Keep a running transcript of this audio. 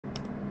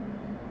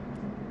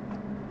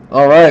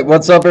All right,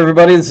 what's up,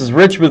 everybody? This is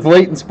Rich with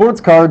Leighton Sports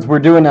Cards. We're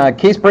doing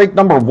case break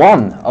number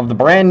 1 of the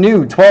brand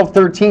new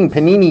 12-13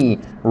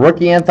 Panini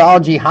Rookie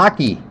Anthology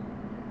Hockey.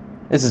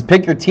 This is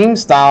pick your team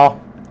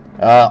style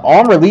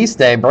on release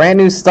day. Brand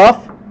new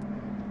stuff.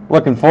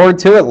 Looking forward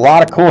to it. A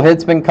lot of cool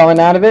hits been coming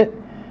out of it.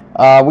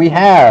 We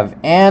have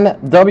Ann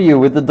W.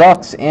 with the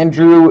Ducks,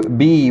 Andrew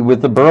B.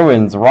 with the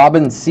Bruins,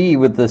 Robin C.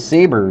 with the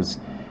Sabres,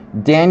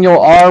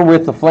 Daniel R.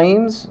 with the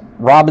Flames,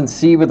 Robin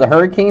C. with the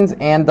Hurricanes,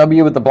 Ann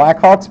W. with the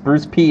Blackhawks,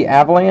 Bruce P.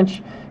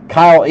 Avalanche,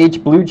 Kyle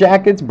H. Blue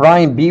Jackets,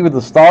 Brian B. with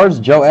the Stars,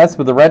 Joe S.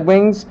 with the Red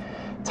Wings,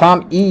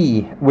 Tom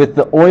E. with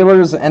the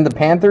Oilers and the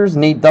Panthers,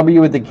 Nate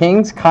W. with the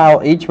Kings, Kyle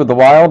H. with the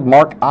Wild,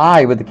 Mark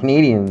I. with the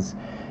Canadiens,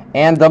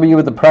 Ann W.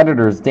 with the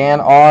Predators,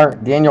 Daniel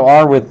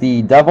R. with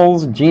the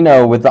Devils,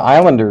 Gino with the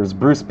Islanders,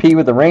 Bruce P.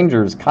 with the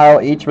Rangers, Kyle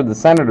H. with the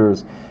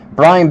Senators,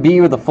 Brian B.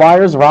 with the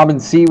Flyers, Robin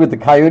C. with the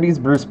Coyotes,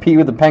 Bruce P.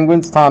 with the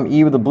Penguins, Tom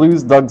E. with the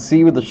Blues, Doug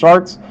C. with the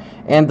Sharks,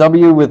 Ann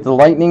W. with the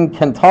Lightning,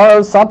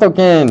 Kentaro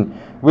Satokin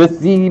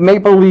with the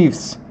Maple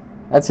Leafs.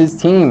 That's his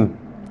team.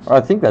 Or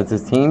I think that's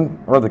his team.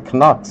 Or the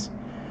Canucks.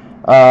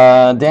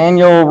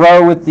 Daniel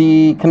Rowe with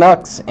the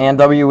Canucks, Ann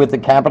W. with the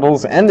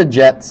Capitals and the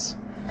Jets.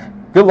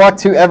 Good luck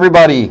to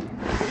everybody.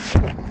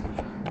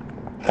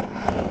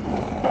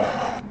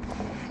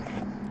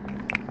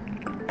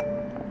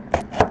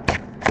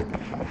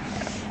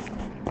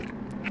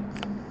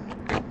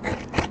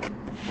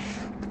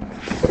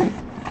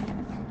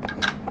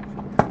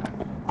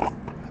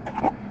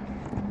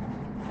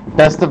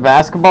 Best of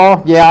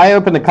basketball? Yeah, I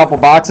opened a couple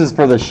boxes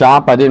for the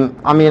shop. I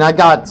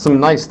got some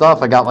nice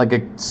stuff. I got like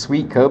a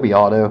sweet Kobe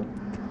auto.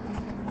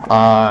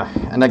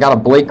 And I got a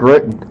Blake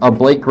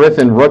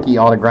Griffin rookie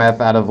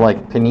autograph out of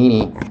like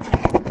Panini.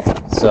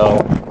 So,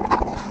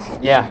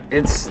 yeah,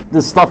 this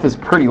stuff is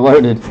pretty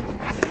loaded.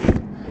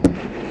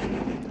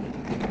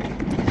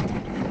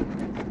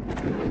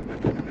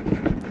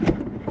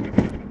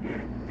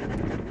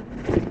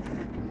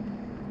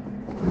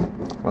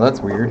 Well,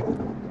 that's weird.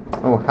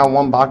 Oh, how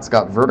one box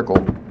got vertical.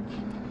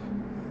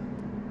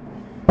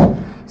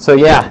 So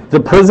yeah, the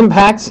prism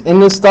packs in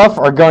this stuff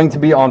are going to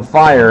be on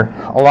fire.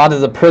 A lot of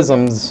the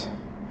prisms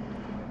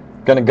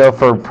going to go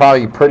for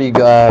probably pretty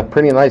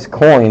nice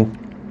coin.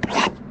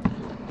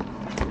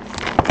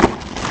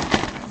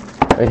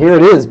 But here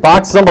it is,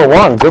 box number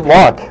 1. Good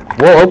luck.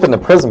 We'll open the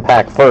prism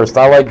pack first.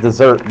 I like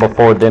dessert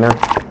before dinner.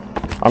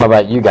 I don't know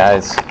about you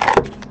guys.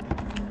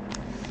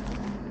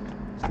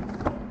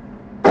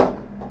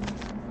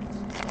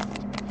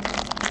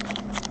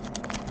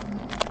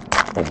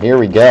 And here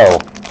we go.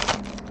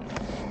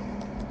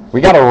 We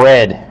got a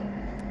red.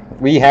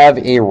 We have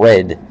a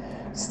red.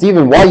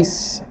 Stephen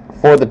Weiss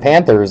for the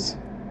Panthers.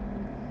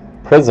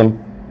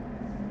 Prism.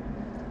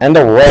 And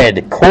a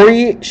red.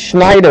 Corey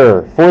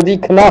Schneider for the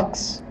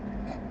Canucks.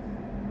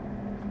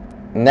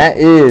 And that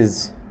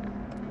is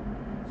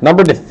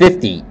number to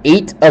 50.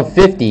 8 of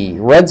 50.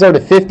 Reds are to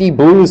 50.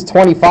 Blue is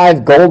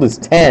 25. Gold is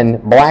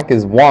 10. Black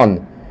is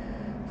 1.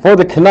 For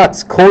the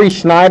Canucks, Corey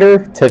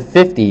Schneider to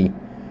 50.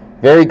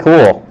 Very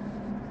cool.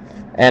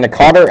 And a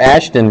Carter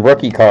Ashton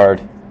rookie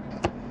card.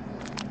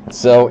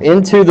 So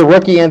into the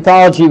rookie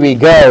anthology we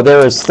go.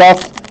 There is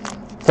stuff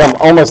from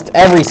almost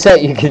every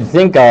set you could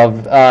think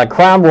of.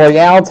 Crown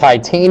Royale,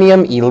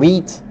 Titanium,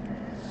 Elite,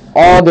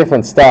 all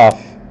different stuff.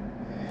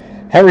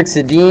 Henrik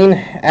Sedin,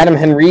 Adam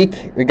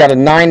Henrique. We got a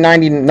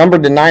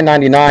numbered to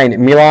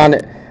 999. Milan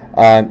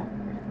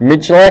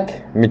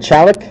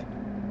Michalek,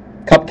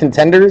 Cup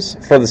contenders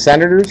for the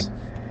Senators.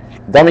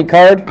 Dummy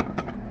card.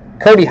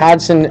 Cody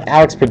Hodgson,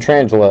 Alex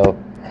Pietrangelo.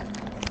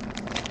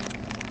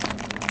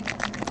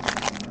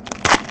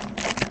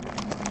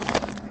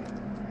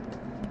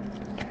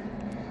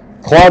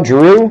 Claude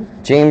Giroux,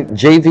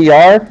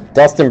 JVR,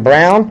 Dustin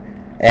Brown,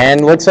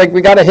 and looks like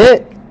we got a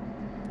hit.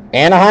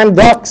 Anaheim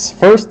Ducks,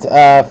 first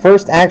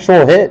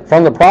actual hit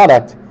from the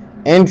product.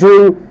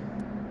 Andrew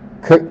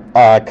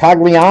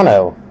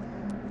Cogliano.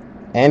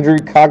 Andrew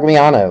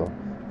Cogliano.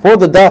 For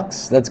the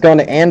Ducks, that's going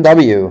to Ann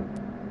W.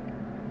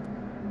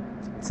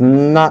 It's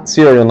not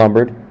serial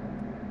numbered.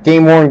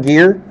 Game worn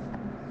gear.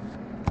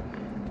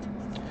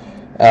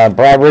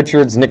 Brad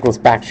Richards, Nicholas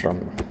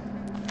Backstrom.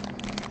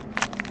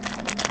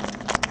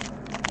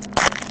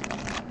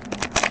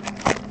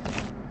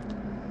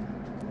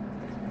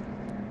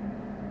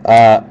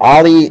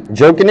 Ollie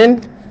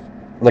Jokinen,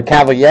 Le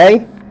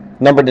Cavalier,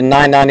 numbered to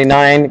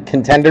 999,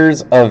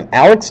 contenders of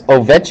Alex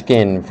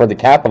Ovechkin for the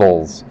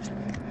Capitals.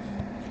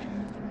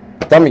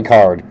 Dummy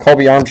card,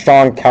 Colby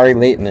Armstrong, Kari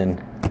Lehtinen.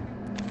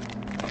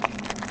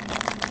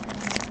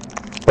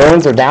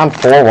 Bruins are down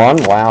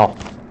 4-1, wow.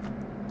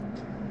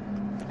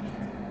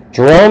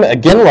 Jerome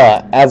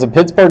Iginla as a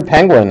Pittsburgh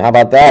Penguin, how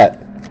about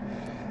that?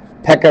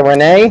 Pekka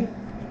Rinne,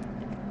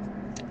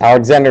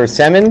 Alexander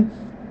Semin,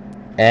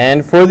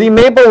 and for the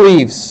Maple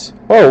Leafs,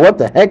 oh, what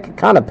the heck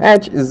kind of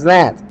patch is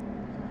that?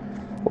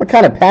 What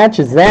kind of patch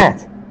is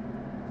that?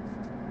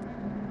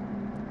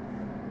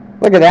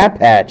 Look at that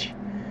patch.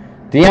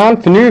 Dion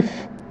Phaneuf.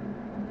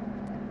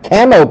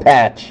 Camo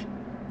patch.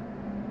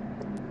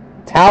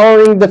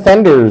 Towering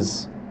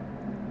Defenders.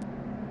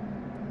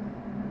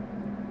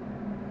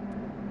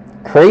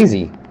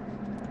 crazy.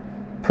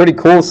 Pretty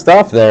cool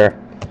stuff there.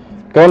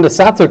 Going to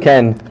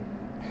Satoken.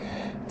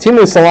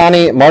 Timu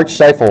Solani, Mark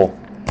Scheifele.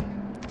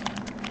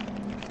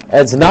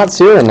 It's not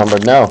serial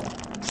numbered, no.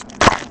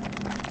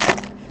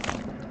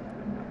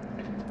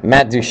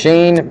 Matt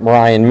Duchene,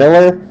 Ryan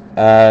Miller,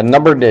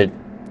 numbered to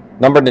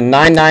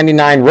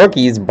 999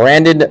 rookies,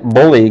 Brandon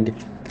Bullig,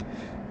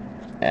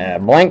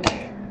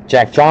 blank,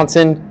 Jack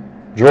Johnson,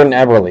 Jordan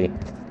Eberle.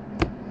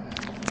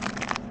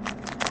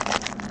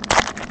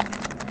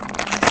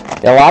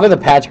 Yeah, a lot of the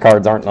patch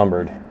cards aren't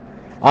numbered.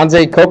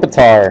 Anze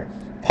Kopitar,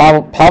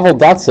 Pavel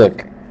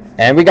Datsyuk,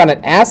 and we got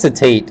an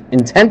acetate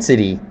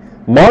intensity,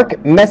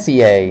 Mark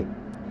Messier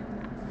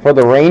for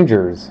the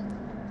Rangers.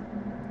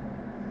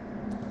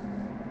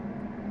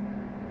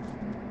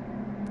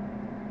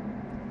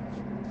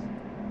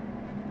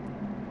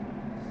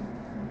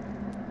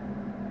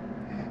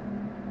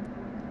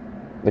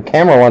 The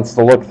camera wants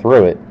to look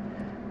through it.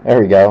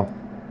 There we go.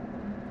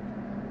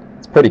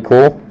 It's pretty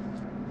cool.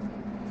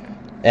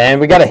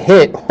 And we got a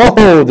hit.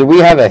 Oh, do we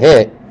have a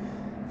hit?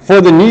 For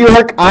the New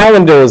York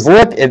Islanders,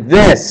 look at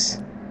this.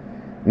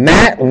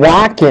 Matt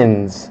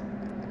Watkins.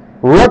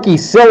 Rookie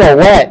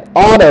silhouette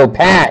auto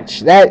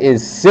patch. That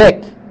is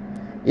sick.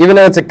 Even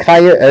though it's a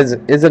Coyote.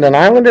 Is it an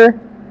Islander?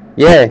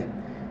 Yeah.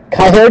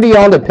 Coyote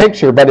on the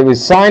picture, but it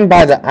was signed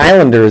by the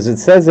Islanders. It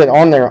says it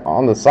on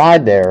the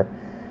side there.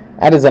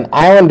 That is an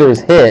Islanders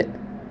hit.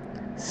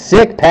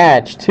 Sick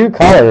patch.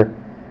 2-color.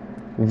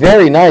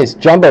 Very nice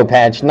jumbo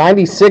patch.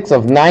 96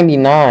 of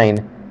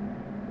 99.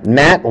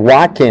 Matt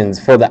Watkins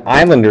for the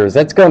Islanders.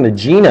 That's going to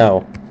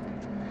Gino.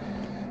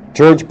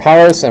 George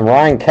Paris and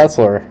Ryan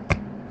Kessler.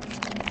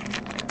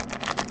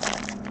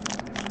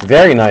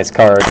 Very nice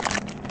card.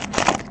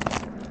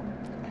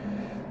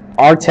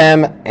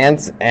 Artem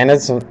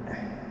Anisimov.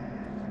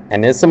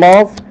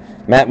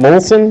 Matt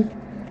Molson.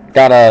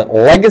 Got a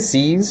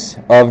Legacies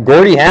of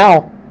Gordie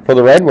Howe for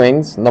the Red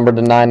Wings, numbered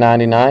to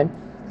 999.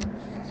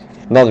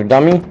 Another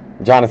dummy,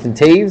 Jonathan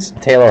Toews,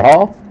 Taylor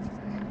Hall.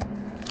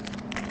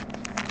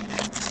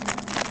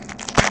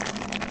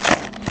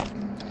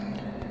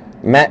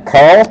 Matt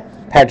Carl,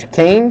 Patrick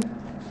Kane,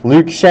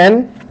 Luke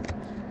Shen,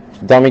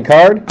 dummy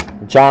card,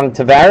 John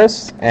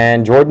Tavares,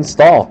 and Jordan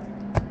Stahl.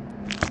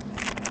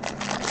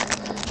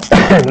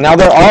 Now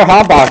there are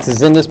hot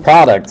boxes in this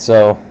product,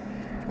 so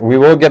we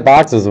will get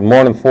boxes with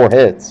more than 4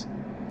 hits.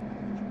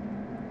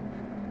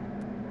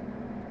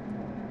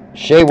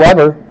 Shea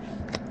Weber,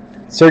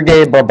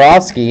 Sergei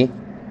Bobrovsky,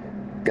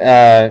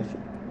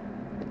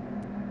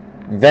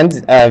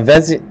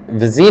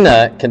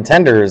 Vezina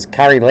Contenders,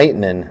 Kyrie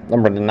Lehtinen,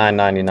 number to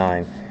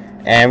 999.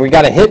 And we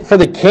got a hit for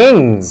the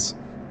Kings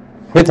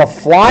with a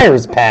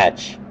Flyers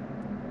patch.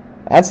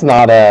 That's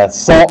not a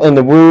salt in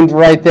the wound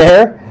right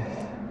there.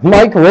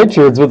 Mike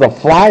Richards with a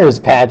Flyers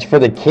patch for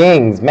the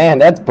Kings. Man,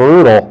 that's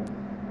brutal.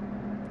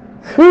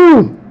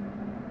 Whew.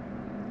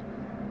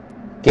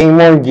 Game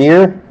worn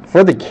gear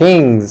for the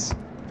Kings.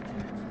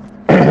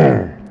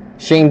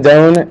 Shane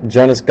Doan,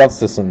 Jonas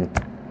Gustafsson.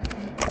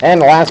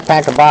 And the last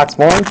pack of box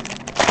 1.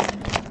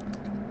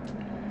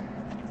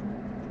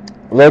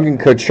 Logan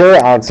Couture,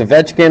 Alex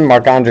Ovechkin,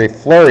 Marc-Andre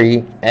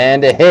Fleury,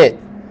 and a hit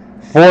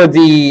for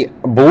the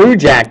Blue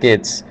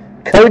Jackets,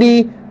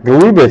 Cody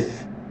Golubov.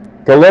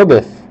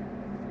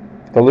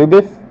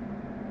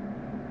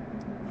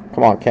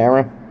 Come on,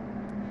 camera.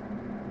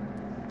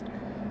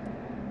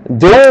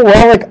 Dual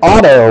Relic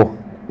Auto,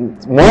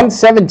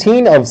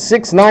 117 of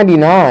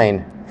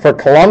 699 for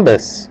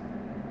Columbus.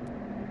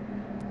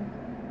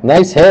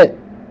 Nice hit.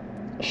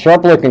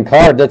 Sharp looking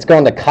card. That's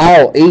going to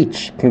Kyle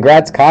H.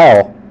 Congrats,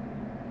 Kyle.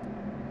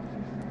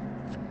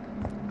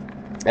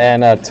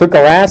 And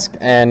Tuukka Rask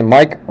and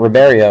Mike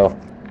Ribeiro.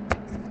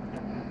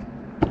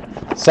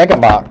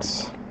 Second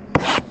box.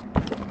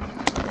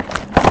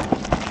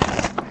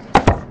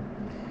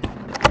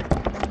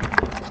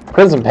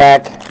 Prism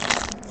pack.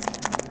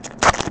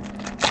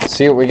 Let's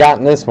see what we got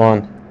in this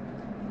one.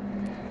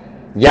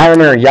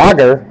 Jaromir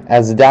Jagr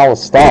as the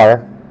Dallas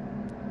Star.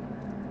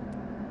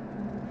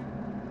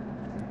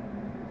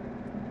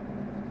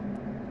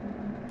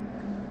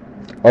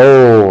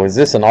 Oh, is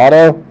this an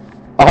auto?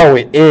 Oh,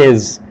 it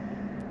is.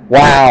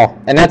 Wow.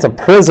 And that's a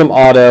Prism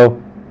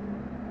auto.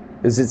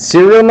 Is it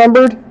serial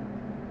numbered?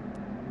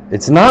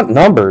 It's not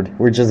numbered,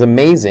 which is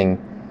amazing.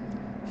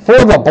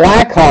 For the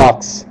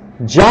Blackhawks,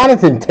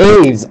 Jonathan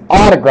Toews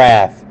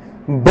autograph.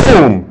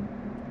 Boom.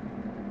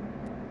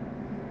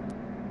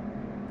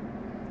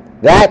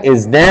 That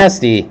is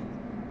nasty.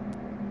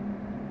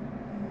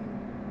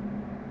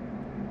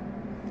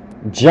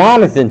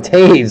 Jonathan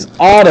Toews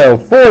auto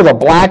for the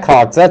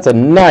Blackhawks. That's a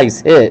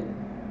nice hit.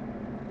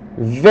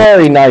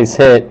 Very nice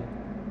hit.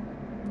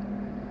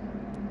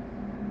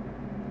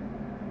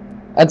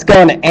 That's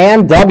going to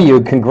Ann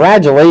W.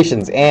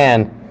 Congratulations,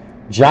 Ann.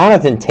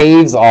 Jonathan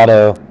Toews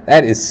auto.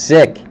 That is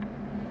sick.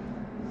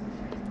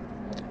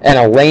 And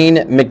a Lane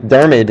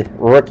McDermott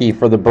rookie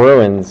for the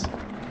Bruins.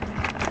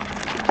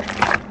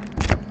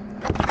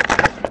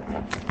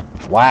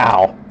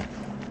 Wow.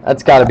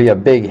 That's got to be a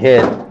big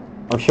hit.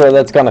 I'm sure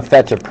that's going to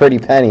fetch a pretty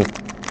penny.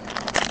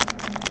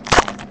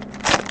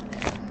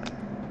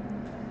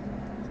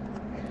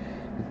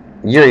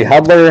 Yuri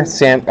Hudler,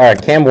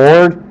 Cam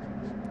Ward.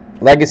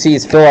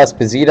 Legacies Phil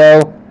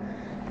Esposito,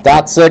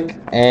 Dotsuk,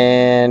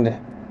 and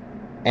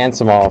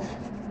Ansimov.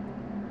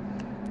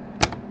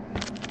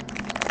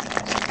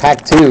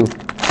 Pack 2.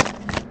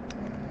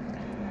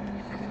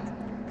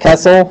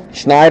 Kessel,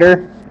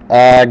 Schneider.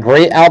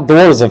 Great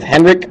Outdoors of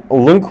Henrik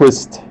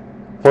Lundqvist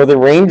for the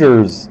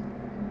Rangers.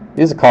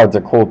 These cards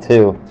are cool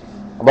too.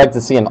 I'd like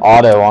to see an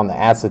auto on the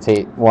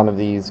acetate one of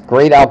these.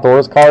 Great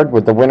Outdoors card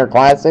with the Winter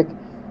Classic.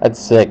 That's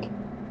sick.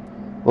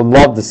 Would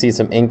love to see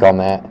some ink on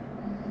that.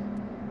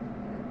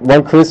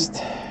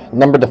 Lundqvist,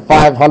 numbered to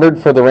 500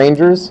 for the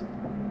Rangers.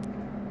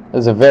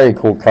 Is a very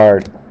cool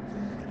card.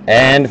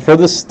 And for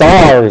the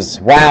Stars,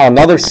 wow,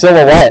 another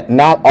silhouette,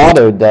 not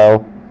autoed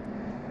though.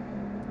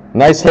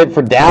 Nice hit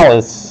for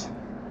Dallas.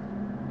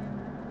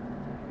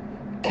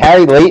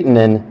 Kari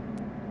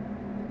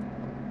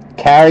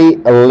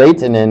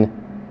Lehtinen,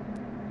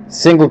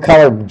 single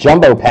color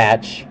jumbo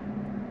patch.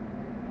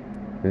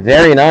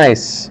 Very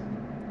nice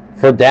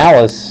for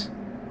Dallas.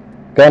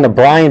 Going to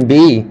Brian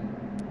B.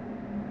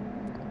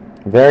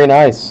 Very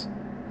nice.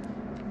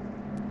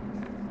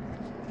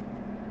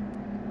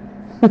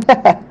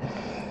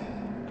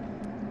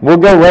 We'll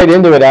go right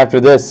into it after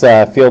this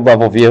field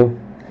level view.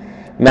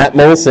 Matt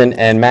Molson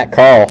and Matt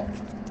Carl.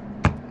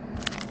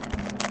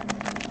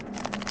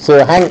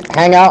 So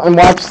hang out and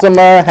watch some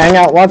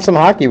watch some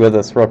hockey with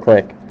us real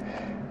quick.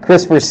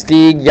 Christopher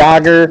Stieg,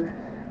 Yager,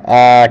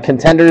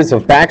 contenders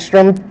of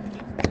Backstrom,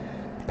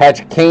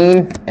 Patrick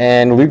Kane,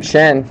 and Luke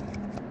Shen.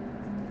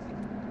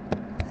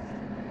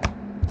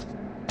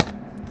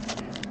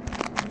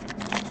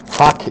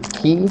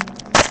 Hockey.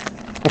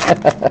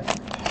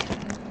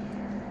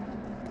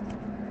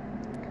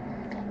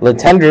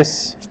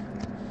 Latendrus,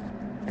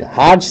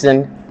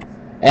 Hodgson,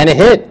 and a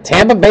hit.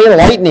 Tampa Bay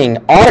Lightning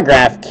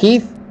autograph.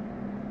 Keith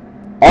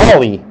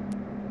Ollie,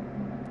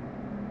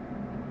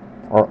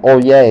 or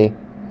Oye,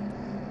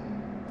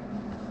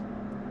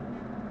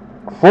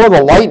 for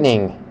the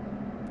Lightning.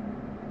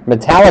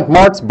 Metallic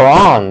Marks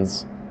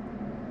Bronze.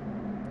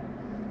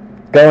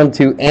 Going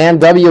to Ann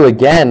W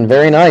again.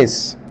 Very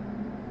nice.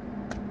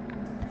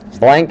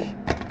 Blank.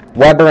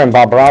 Weber and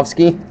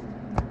Bobrovsky.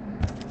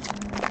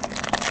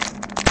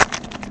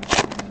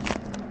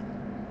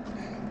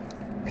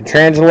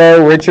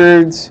 Petrangelo,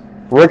 Richards,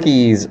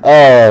 rookies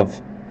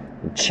of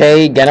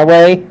Che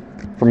Genoway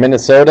from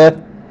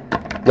Minnesota,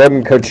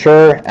 Logan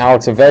Couture,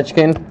 Alex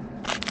Ovechkin,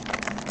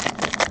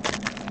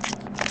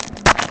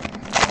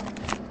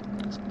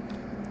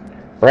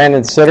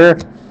 Brandon Sutter,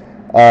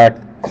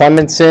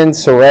 Clemenson,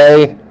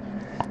 Saray,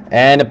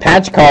 and a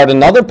patch card,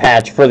 another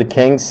patch for the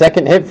Kings,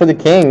 second hit for the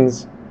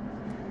Kings.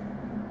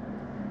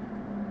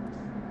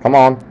 Come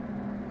on.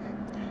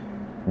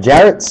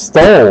 Jarrett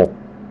Stoll,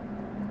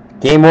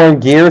 Game Worn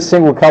Gear,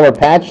 single color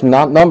patch,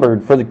 not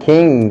numbered for the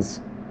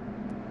Kings.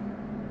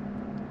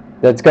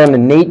 That's going to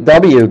Nate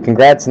W.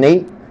 Congrats,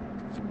 Nate.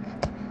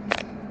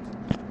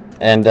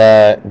 And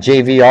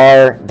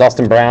JVR,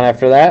 Dustin Brown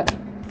after that.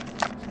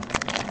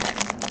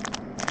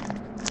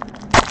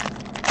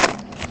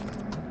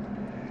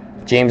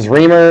 James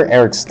Reimer,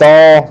 Eric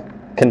Stahl,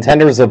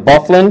 contenders of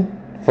Bufflin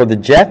for the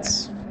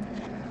Jets.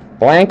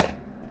 Blank.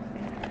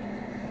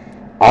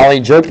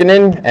 Ollie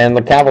Jokinen and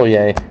Le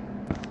Cavalier.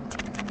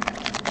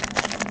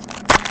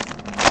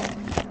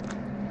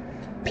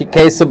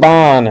 PK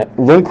Saban,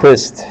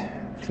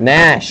 Lundqvist,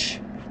 Nash.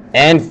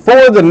 And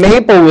for the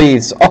Maple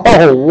Leafs,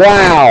 oh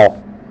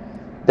wow,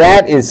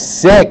 that is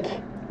sick.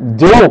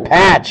 Dual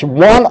patch,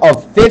 1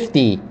 of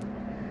 50.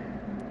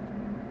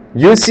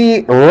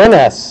 UC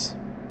Runas,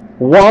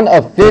 1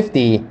 of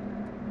 50.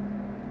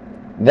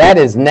 That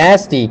is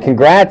nasty.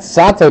 Congrats,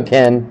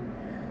 Satoken.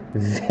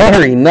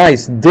 Very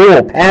nice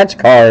dual patch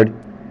card.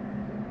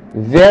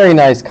 Very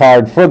nice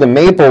card for the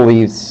Maple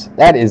Leafs.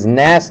 That is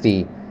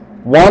nasty.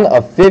 1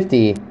 of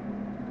 50.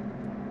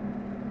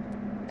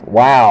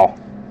 Wow.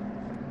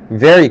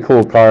 Very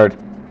cool card.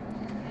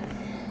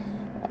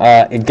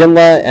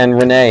 Iginla and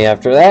Renee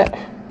after that.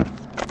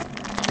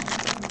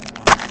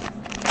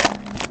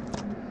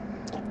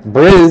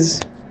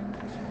 Briz.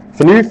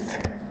 Phaneuf.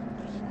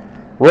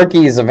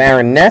 Rookies of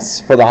Aaron Ness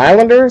for the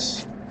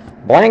Islanders.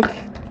 Blank.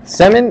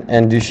 Semin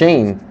and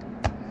Duchesne.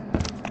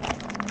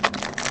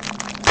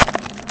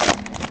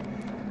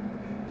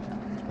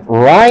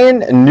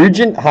 Ryan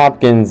Nugent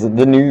Hopkins,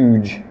 the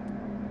Nuge.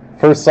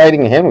 First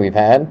sighting of him we've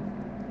had.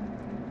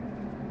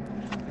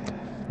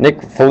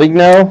 Nick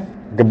Foligno,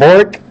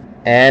 Gaborik,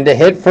 and a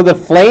hit for the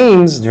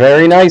Flames.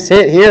 Very nice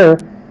hit here.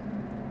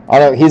 I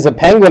know he's a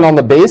Penguin on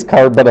the base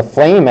card, but a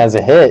Flame has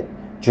a hit.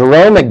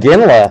 Jerome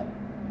Iginla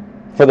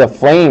for the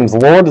Flames.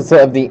 Lords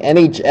of the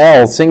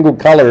NHL, single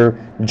color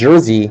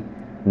jersey,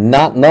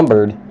 not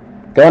numbered.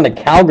 Going to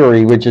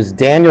Calgary, which is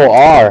Daniel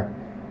R.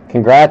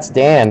 Congrats,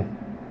 Dan.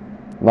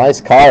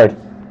 Nice card.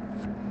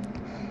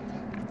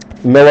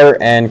 Miller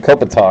and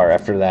Kopitar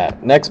after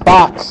that. Next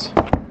box.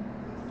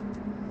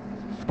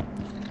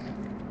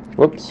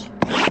 Whoops.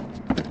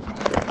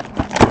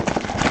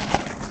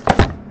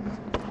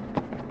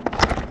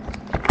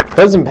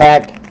 Prison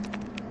pack.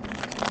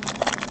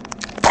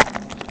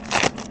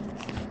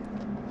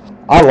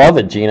 I love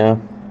it,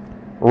 Gina.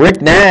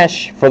 Rick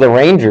Nash for the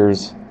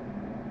Rangers.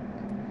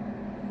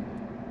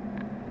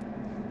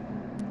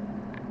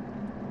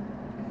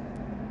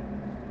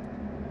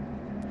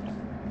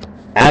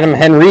 Adam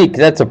Henrique,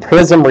 that's a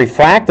Prism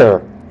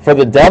Refractor for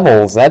the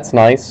Devils. That's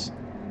nice.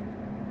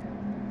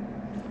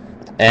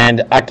 And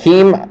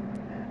Akeem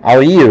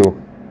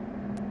Aliu,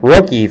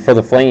 rookie for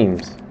the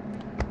Flames.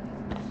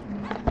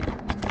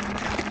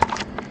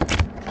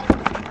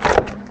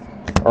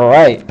 All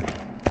right,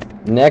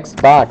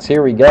 next box.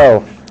 Here we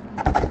go.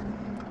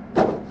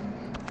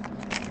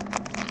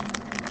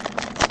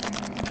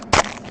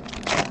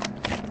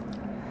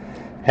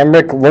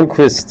 Henrik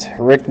Lundqvist,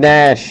 Rick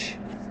Nash.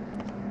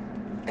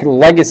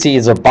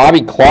 Legacies of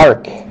Bobby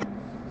Clark.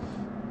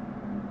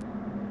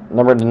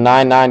 Number to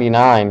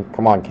 999.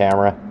 Come on,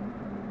 camera.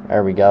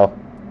 There we go.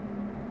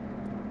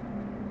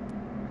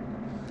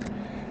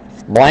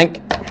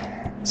 Blank,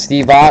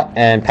 Steve Ott,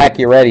 and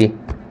Pacioretty.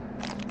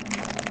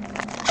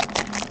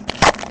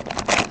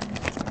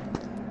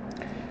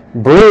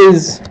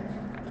 Briz,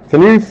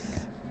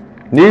 Knuth,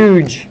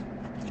 Nuge,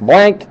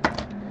 Blank,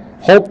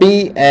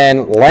 Holtby,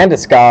 and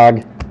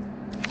Landeskog.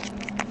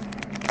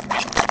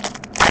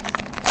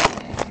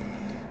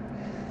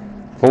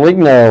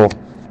 Foligno,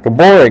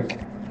 Gaborik,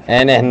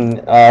 and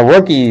then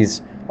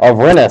rookies of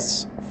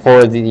Rennes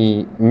for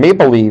the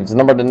Maple Leafs,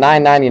 number to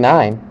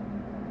 999.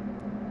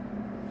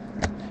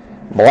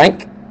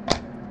 Blank,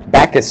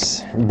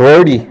 Bacchus,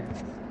 Brody.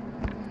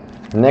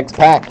 Next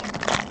pack.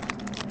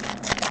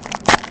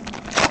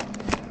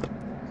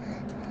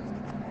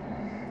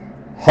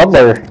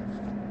 Hudler,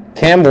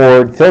 Cam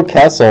Ward, Phil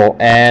Kessel,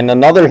 and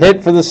another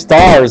hit for the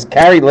Stars,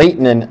 Carey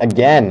Leighton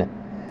again.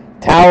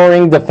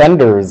 Towering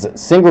Defenders,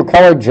 single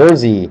color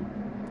jersey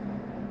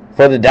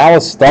for the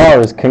Dallas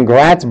Stars.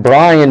 Congrats,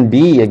 Brian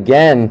B.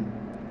 again.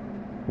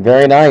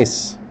 Very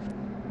nice.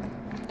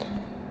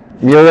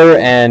 Mueller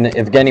and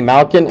Evgeny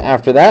Malkin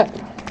after that.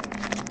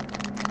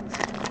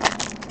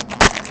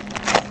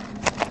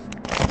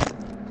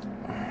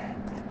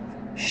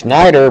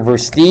 Schneider,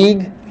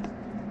 Versteeg,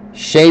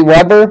 Shea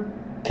Weber,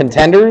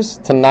 Contenders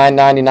to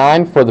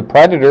 999 for the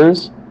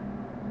Predators.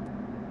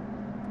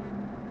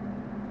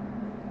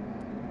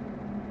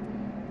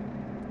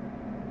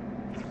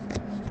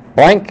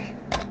 Blank,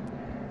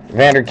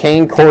 Vander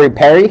Kane, Corey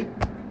Perry.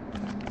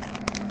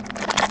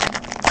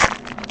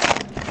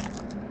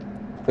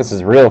 This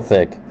is real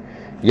thick.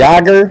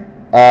 Yager,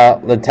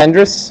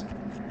 Latendris.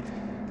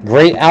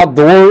 Great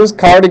Outdoors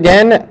card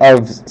again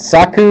of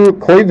Saku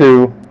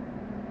Koivu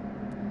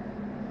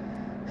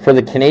for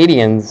the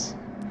Canadians.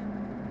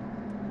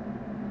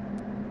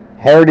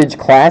 Heritage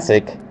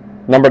Classic,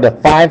 number to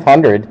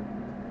 500,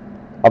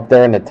 up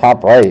there in the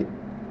top right.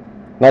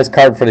 Nice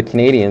card for the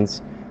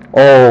Canadians.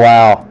 Oh,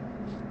 wow.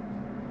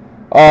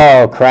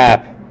 Oh,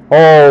 crap.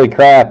 Holy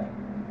crap.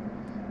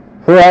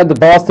 Who had the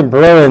Boston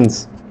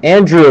Bruins?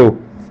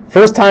 Andrew.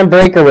 First time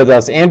breaker with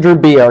us. Andrew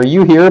B. Are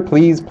you here?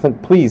 Please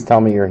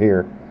tell me you're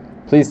here.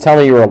 Please tell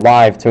me you're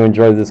alive to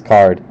enjoy this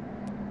card.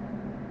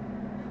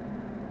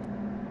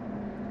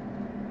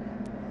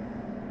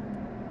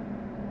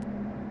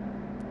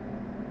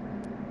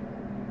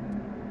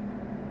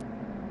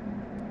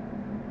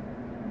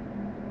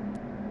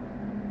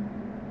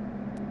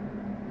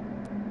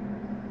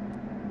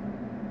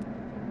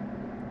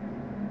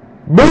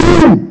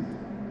 Boom!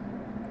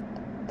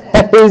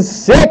 That is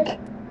sick!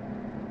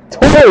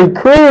 Torrey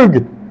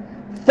Krug,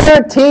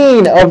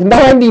 13 of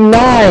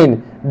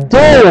 99,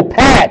 dual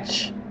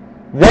patch.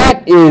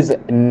 That is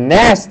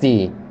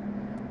nasty.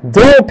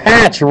 Dual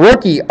patch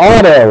rookie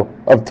auto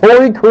of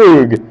Torrey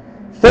Krug,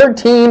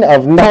 13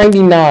 of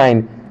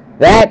 99.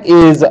 That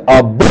is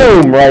a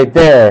boom right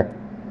there.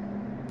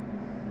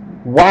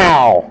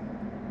 Wow.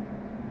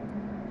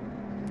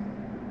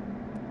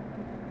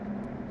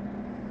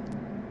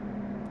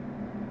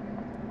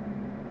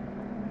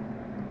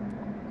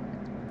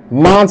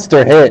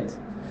 Monster hit.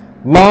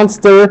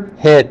 Monster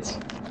hit.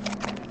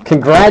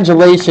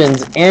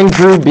 Congratulations,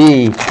 Andrew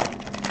B.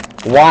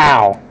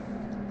 Wow.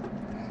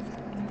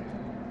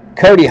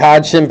 Cody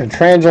Hodgson,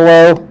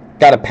 Petrangelo.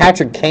 Got a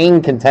Patrick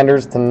Kane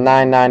Contenders to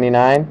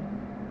 $9.99.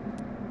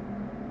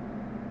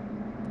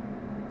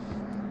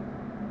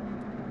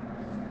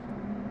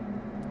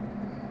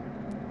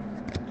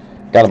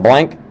 Got a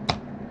blank.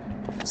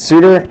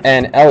 Suter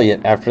and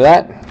Elliott after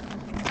that.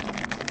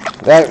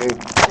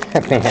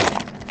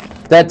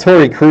 That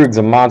Torrey Krug's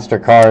a monster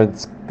card.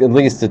 It's at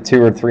least a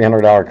 $200 or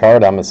 $300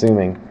 card, I'm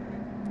assuming.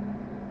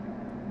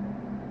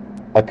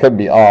 I could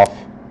be off.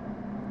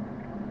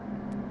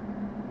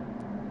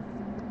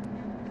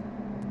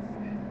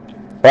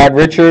 Brad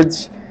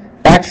Richards,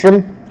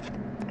 Backstrom,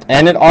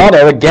 and an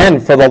auto again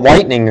for the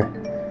Lightning.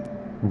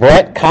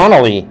 Brett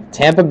Connolly,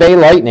 Tampa Bay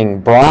Lightning,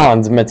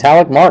 bronze,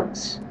 metallic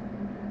marks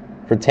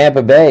for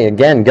Tampa Bay.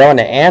 Again, going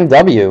to Ann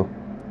W.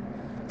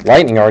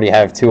 Lightning already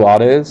have two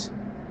autos.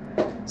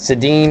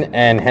 Sedin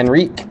and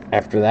Henrique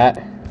after that.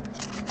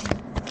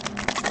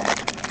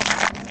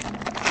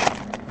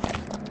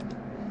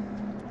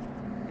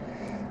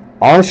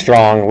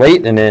 Armstrong,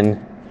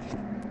 Lehtinen,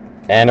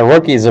 And a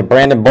rookie is a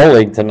Brandon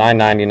Bollig to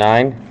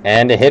 9.99.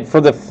 And a hit for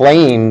the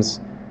Flames.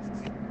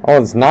 Oh,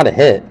 it's not a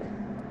hit.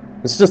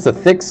 It's just a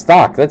thick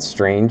stock. That's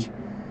strange.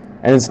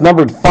 And it's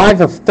numbered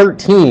 5 of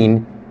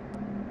 13.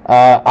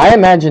 I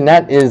imagine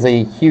that is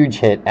a huge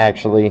hit,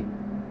 actually.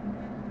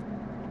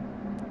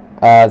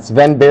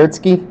 Sven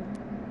Bertsky.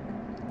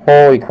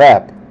 Holy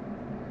crap.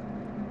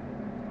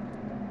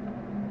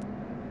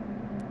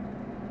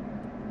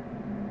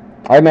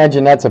 I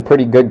imagine that's a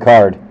pretty good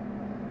card.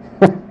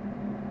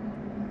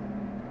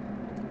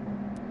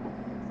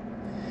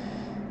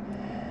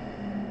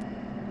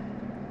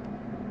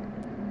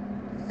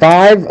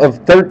 5 of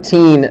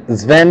 13,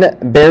 Sven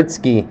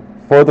Bertsky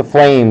for the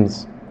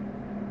Flames.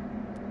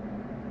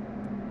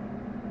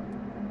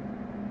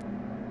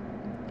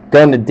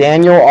 Going to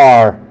Daniel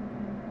R.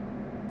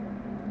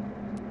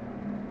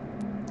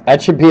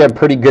 That should be a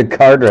pretty good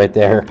card right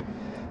there.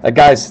 That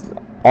guy's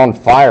on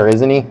fire,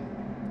 isn't he?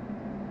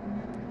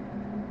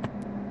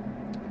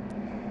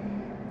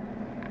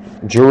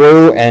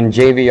 Giroux and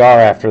JVR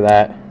after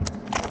that.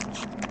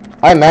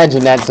 I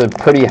imagine that's a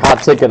pretty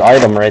hot ticket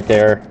item right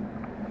there.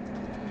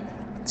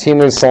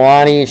 Timu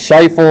Solani,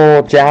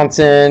 Scheifele,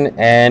 Johnson,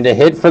 and a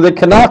hit for the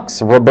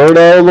Canucks,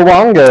 Roberto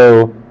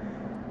Luongo.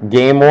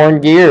 Game-worn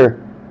gear.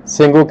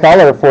 Single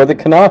color for the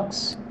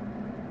Canucks.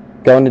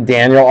 Going to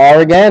Daniel R.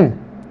 again.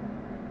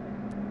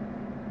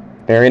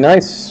 Very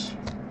nice.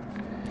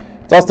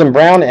 Dustin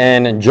Brown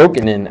and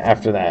Jokinen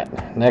after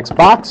that. Next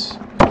box.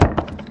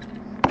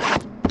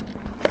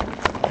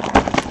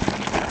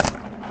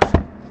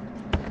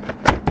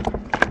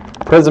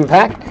 Prism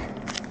pack.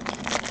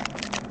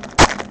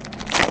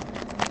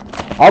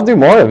 I'll do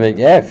more of it,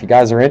 yeah, if you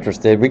guys are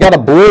interested. We got a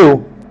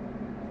blue.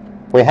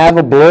 We have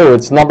a blue.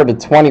 It's numbered to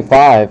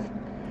 25.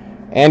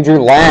 Andrew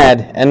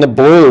Ladd, and the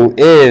blue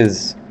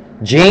is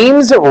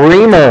James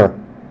Reimer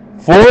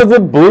for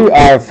the blue,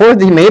 for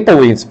the Maple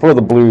Leafs, for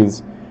the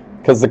Blues,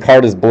 because the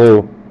card is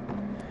blue.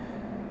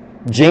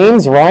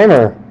 James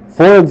Reimer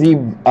for the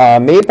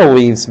Maple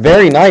Leafs,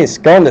 very nice.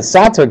 Going to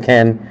Sato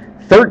Ken,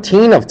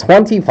 13 of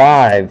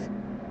 25.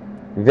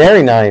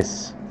 Very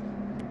nice.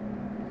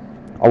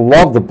 I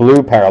love the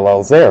blue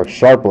parallels. They are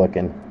sharp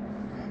looking.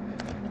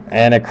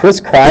 And a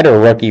Chris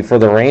Kreider rookie for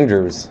the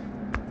Rangers.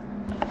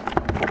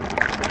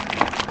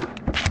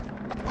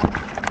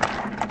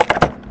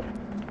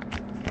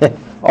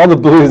 All the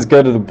blues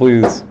go to the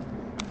Blues.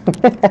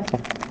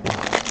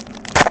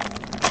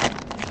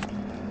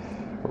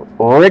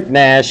 Rick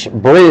Nash,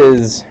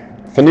 Briz,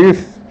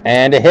 Phaneuf,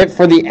 and a hit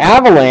for the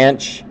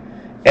Avalanche,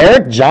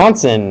 Eric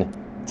Johnson,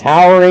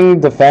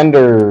 Towering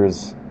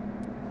Defenders.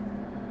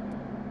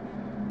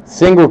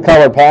 Single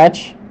color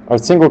patch, or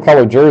single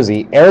color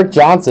jersey, Eric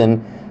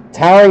Johnson,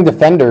 Towering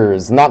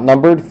Defenders, not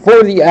numbered,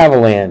 for the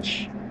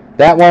Avalanche.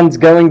 That one's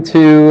going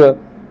to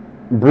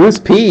Bruce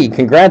P.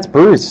 Congrats,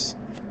 Bruce.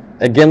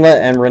 Aginla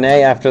and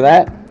Renee after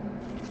that.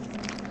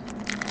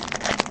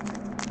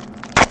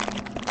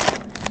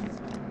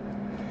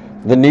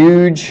 The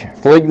Nuge,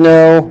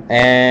 Fligno,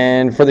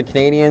 and for the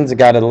Canadians, I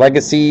got a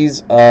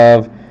Legacies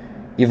of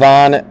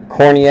Yvon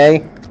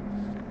Cornier,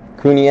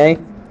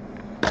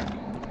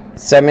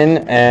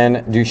 Semin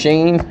and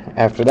Duchesne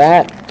after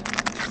that.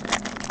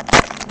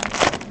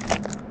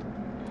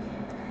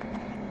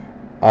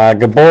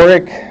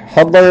 Gaborik,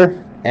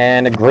 Hudler,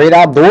 and a Great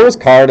Outdoors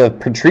card of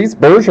Patrice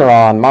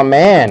Bergeron, my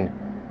man.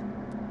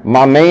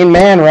 My main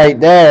man right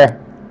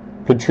there.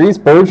 Patrice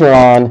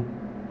Bergeron,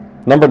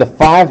 number to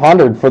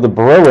 500 for the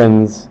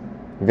Bruins.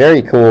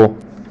 Very cool.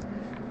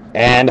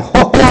 And,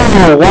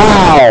 oh,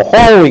 wow,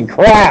 holy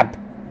crap.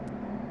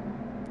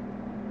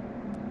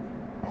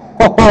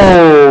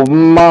 Oh,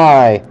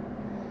 my.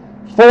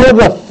 For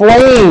the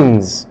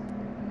Flames,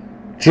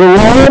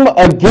 Jerome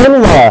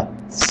Aginla,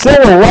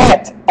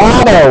 Silhouette,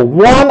 Auto,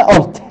 1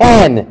 of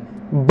 10.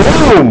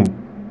 Boom!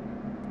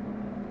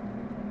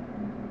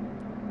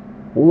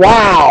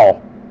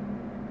 Wow!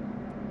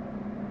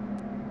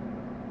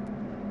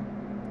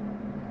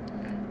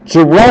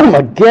 Jerome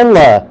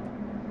Aginla,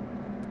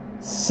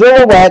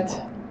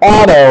 Silhouette,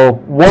 Auto,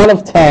 1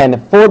 of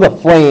 10 for the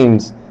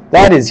Flames.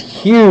 That is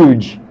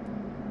huge.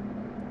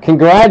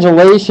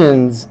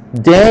 Congratulations,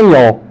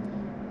 Daniel.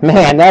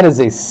 Man, that is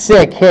a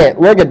sick hit.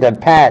 Look at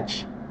that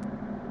patch.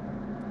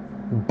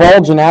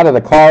 Bulging out of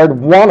the card,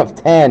 1 of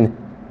 10.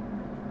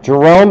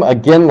 Jerome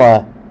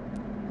Aginla.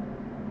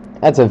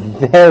 That's a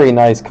very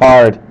nice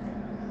card.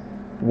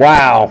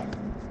 Wow.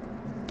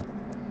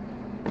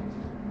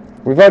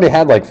 We've already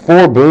had like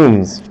 4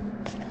 booms.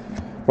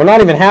 We're not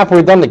even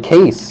halfway done the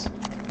case.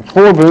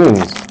 4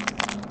 booms.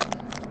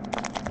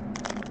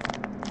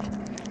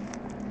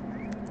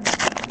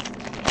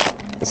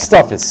 This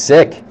stuff is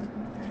sick.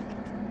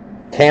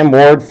 Cam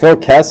Ward, Phil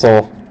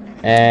Kessel,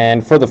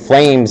 and for the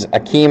Flames,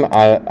 Akeem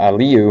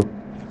Aliu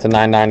to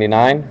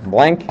 $9.99.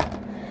 Blank.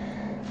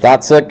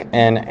 Datsuk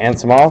and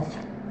Ansimov.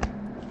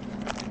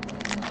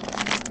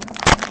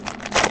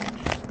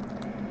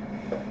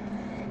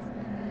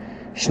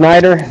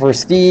 Schneider,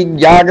 Versteeg,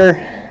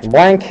 Yager,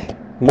 Blank,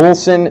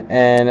 Molson,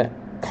 and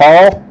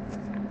Carl.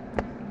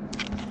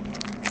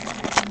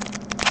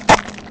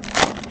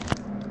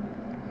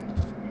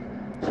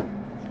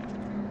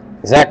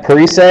 Zach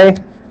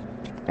Parise.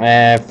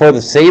 And for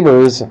the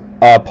Sabres,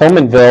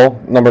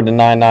 Pullmanville, numbered to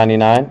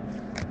 9.99.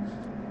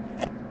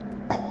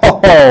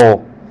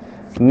 Oh,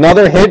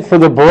 another hit for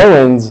the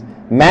Bruins.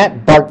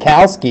 Matt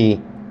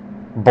Bartkowski,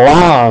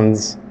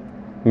 bronze.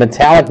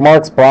 Metallic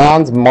Marks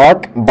bronze.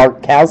 Mark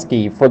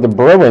Bartkowski for the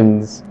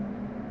Bruins.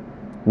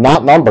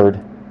 Not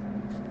numbered.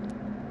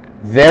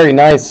 Very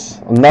nice.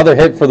 Another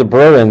hit for the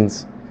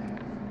Bruins.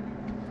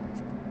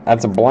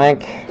 That's a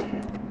blank.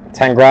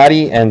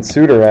 Tangradi and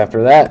Suter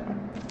after that.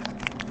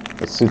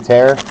 Or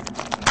Suter.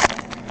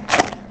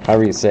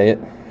 However you say it.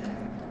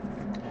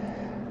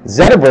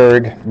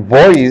 Zetterberg,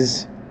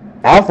 Boys,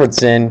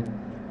 Alfredson.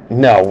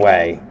 No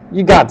way.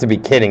 You got to be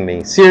kidding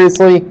me.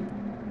 Seriously?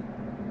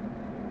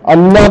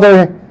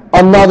 Another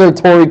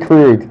Torrey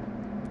Krug.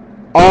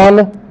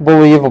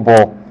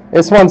 Unbelievable.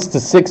 This one's to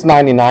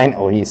 $6.99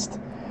 at least.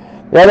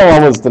 The other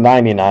one was to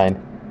 $99.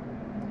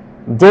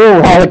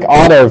 Dual relic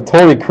auto of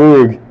Torrey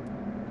Krug.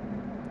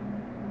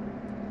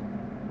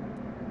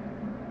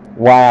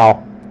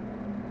 Wow.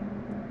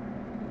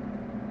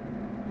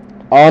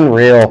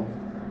 Unreal.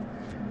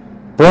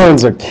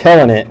 Bruins are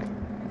killing it.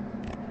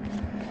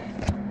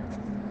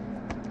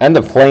 And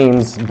the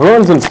Flames.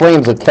 Bruins and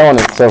Flames are killing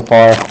it so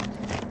far.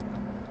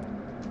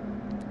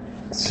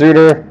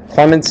 Suter,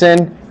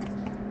 Clemenson,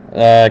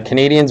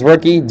 Canadians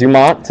rookie,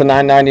 Dumont to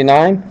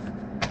 $9.99.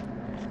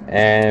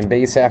 And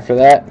base after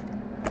that.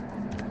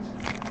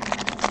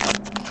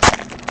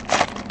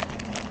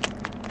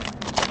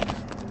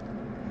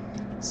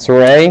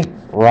 Saray,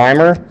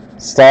 Reimer,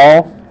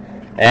 Stahl,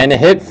 and a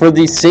hit for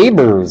the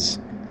Sabres.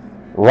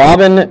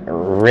 Robin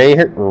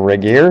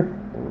Regier.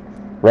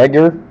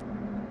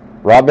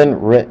 Robin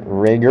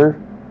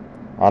Regier.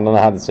 I don't know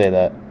how to say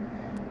that.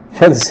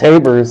 For the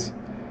Sabres.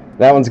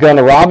 That one's going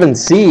to Robin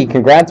C.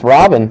 Congrats,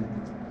 Robin.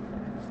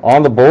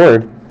 On the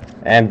board.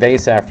 And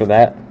base after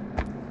that.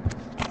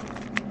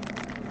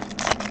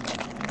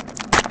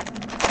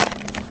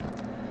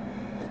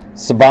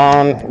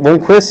 Saban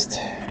Lundqvist.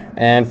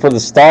 And for the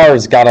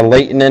Stars, got a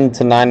Leighton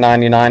to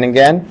 $9.99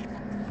 again.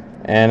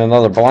 And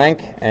another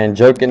blank. And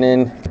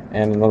Jokinen.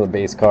 And another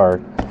base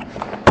card.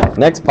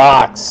 Next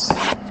box.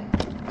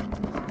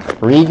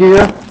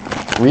 Regier?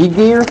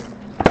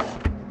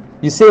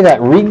 You say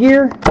that,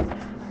 Regier?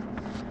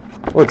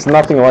 Looks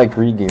nothing like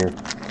Regier.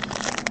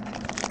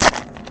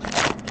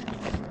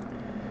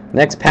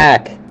 Next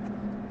pack.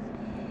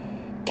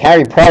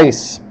 Carey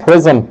Price,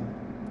 Prism.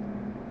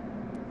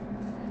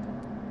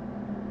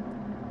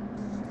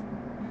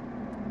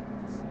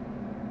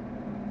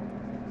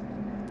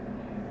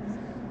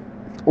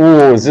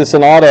 Ooh, is this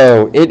an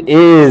auto? It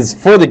is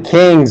for the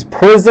Kings.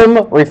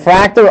 Prism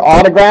Refractor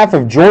Autograph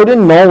of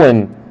Jordan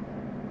Nolan.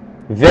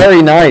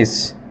 Very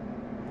nice.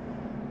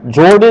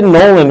 Jordan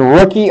Nolan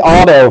rookie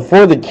auto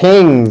for the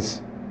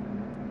Kings.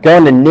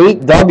 Going to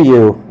Nate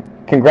W.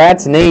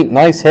 Congrats, Nate.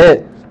 Nice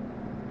hit.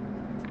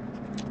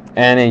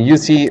 And a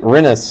UC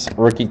Rinus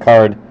rookie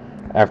card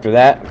after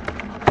that.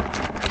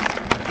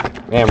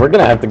 Man, we're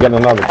going to have to get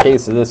another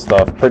case of this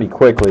stuff pretty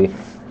quickly.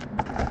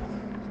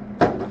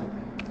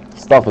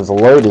 Stuff is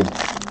loaded.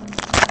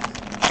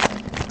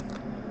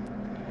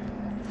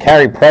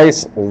 Carey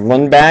Price,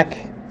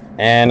 Lundback,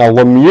 and a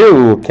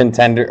Lemieux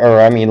contender,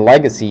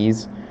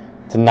 legacies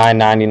to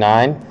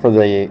 $9.99 for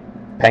the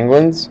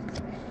Penguins.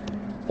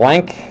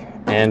 Blank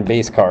and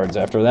base cards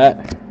after that.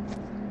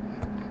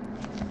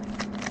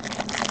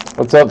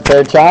 What's up,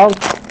 Fairchild?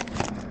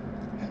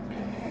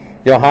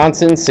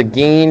 Johansson,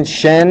 Seguin,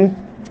 Shen,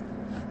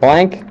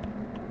 blank,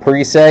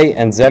 Parise,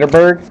 and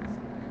Zetterberg.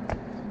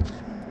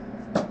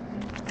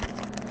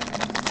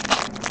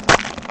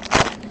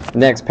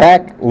 Next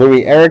pack,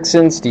 Louis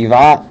Erickson, Steve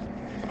Ott.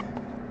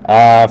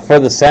 For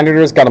the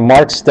Senators, got a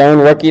Mark Stone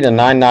rookie to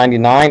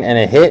 $9.99 and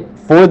a hit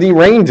for the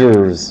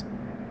Rangers.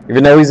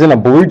 Even though he's in a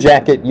Blue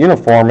Jacket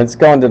uniform, it's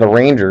going to the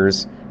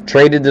Rangers.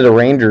 Traded to the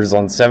Rangers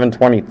on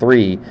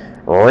 7/23.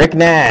 Rick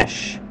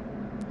Nash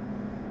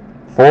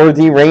for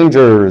the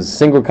Rangers.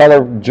 Single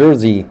color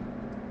jersey.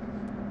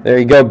 There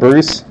you go,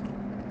 Bruce.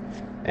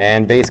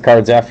 And base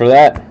cards after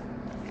that.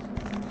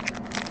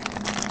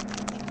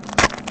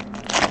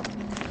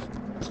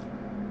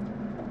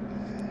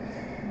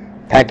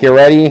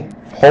 Pacioretty,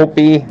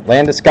 Holtby,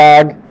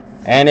 Landeskog,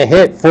 and a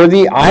hit for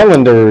the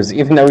Islanders,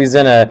 even though he's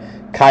in a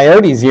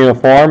Coyotes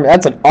uniform.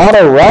 That's an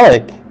auto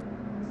relic.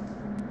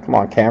 Come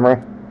on,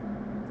 camera.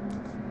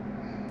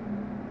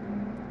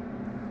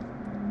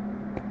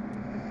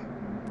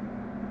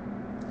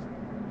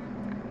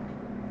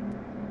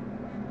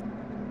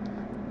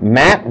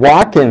 Matt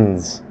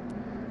Watkins.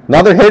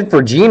 Another hit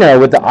for Gino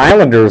with the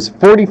Islanders.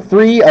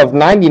 43 of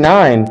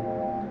 99.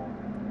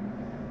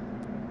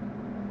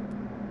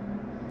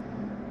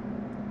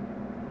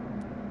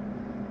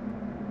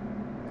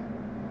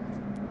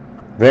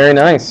 Very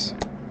nice.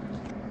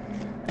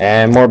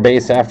 And more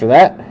base after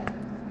that.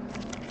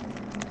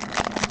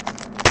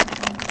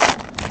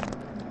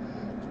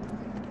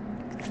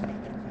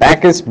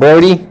 Backus,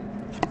 Brody,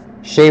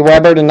 Shea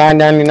Weber to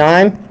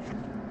 $9.99.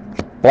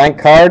 Blank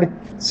card,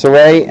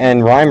 Saray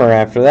and Reimer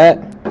after that.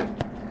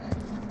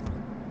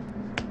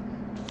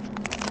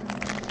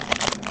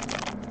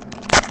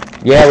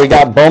 Yeah, we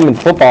got Bowman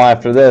football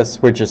after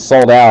this, which is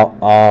sold out.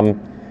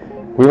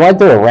 We went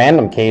through a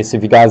random case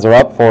if you guys are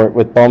up for it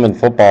with Bowman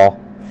football.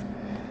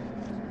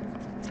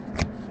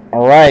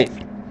 All right,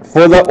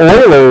 for the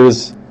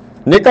Oilers,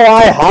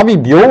 Nikolai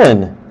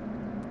Hobby-Buellin,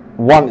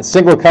 one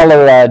single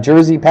color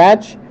jersey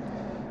patch.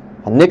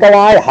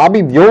 Nikolai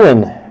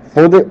Hobby-Buellin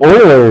for the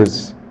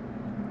Oilers,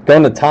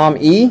 going to Tom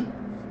E.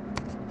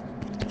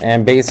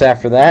 And base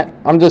after that.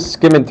 I'm just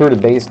skimming through the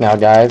base now,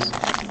 guys.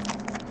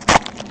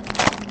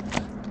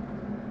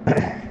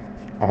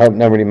 I hope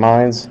nobody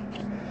minds.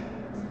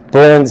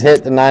 Bruins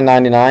hit the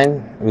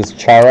 $9.99. It was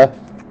Chara.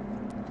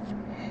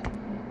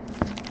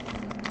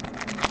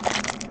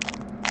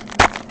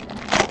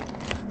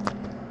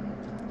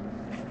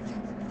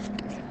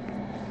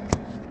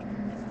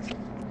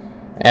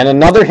 And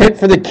another hit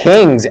for the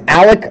Kings.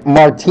 Alec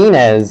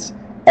Martinez.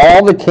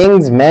 All the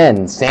Kings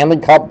men. Stanley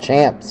Cup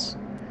champs.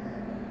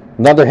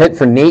 Another hit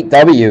for Nate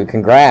W.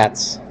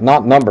 Congrats.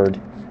 Not numbered.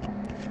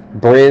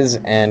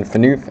 Briz and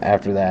Fanoof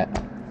after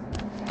that.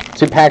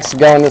 2 packs to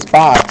go in this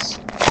box.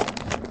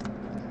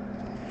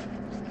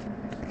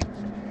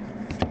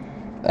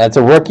 That's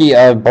a rookie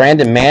of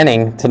Brandon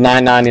Manning to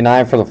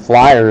 $9.99 for the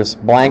Flyers.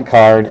 Blank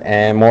card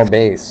and more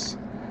base.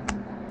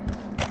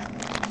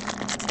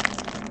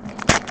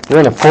 You're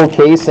in a full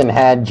case and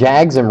had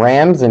Jags and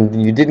Rams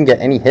and you didn't get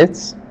any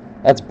hits?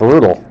 That's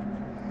brutal.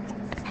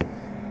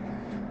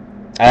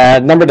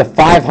 Number to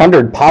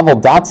 500,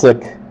 Pavel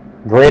Datsyuk.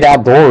 Great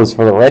outdoors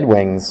for the Red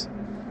Wings.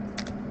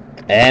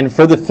 And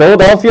for the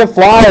Philadelphia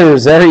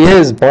Flyers, there he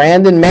is,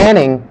 Brandon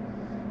Manning.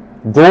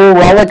 Dual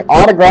relic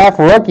autograph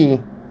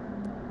rookie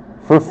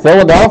for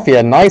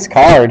Philadelphia. Nice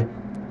card.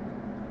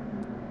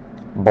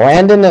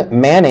 Brandon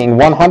Manning,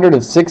 100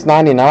 of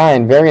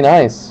 699. Very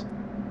nice.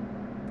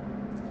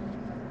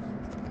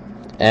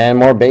 And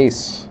more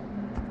base.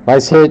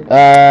 Nice hit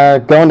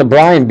going to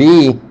Brian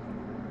B.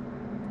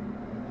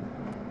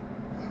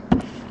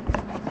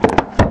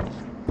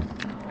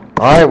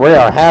 Alright, we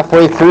are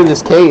halfway through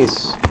this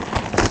case.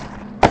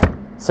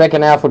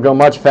 Second half will go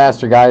much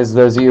faster, guys.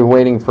 Those of you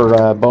waiting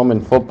for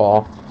Bowman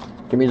football.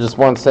 Give me just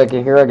 1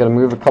 second here. I got to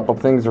move a couple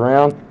things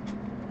around.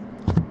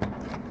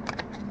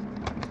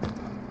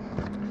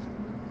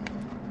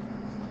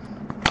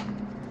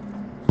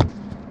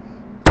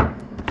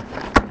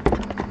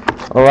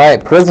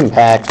 Alright, Prism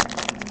Pack.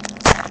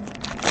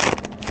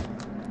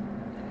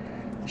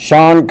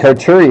 Sean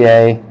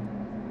Couturier.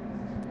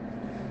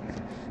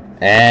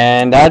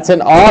 And that's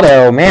an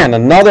auto. Man,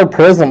 another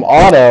Prism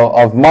auto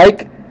of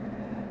Mike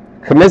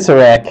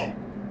Komisarek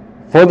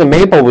for the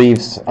Maple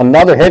Leafs.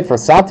 Another hit for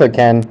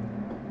Satoken.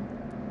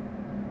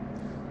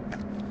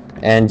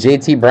 And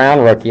JT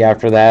Brown rookie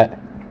after that.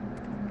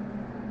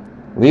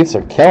 Leafs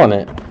are killing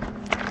it.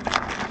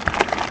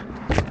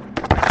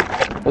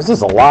 There's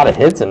just a lot of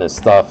hits in this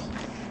stuff.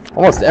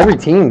 Almost every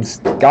team's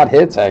got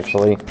hits,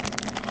 actually.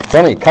 There's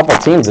only a couple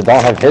teams that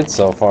don't have hits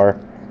so far.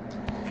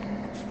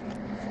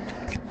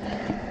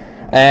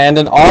 And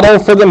an auto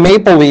for the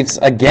Maple Leafs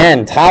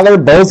again. Tyler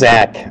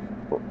Bozak.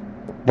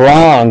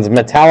 Bronze,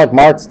 metallic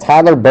marks,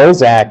 Tyler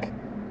Bozak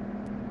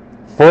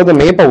for the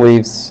Maple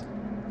Leafs.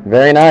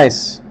 Very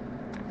nice.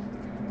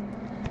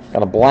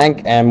 Got a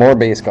blank and more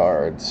base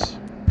cards.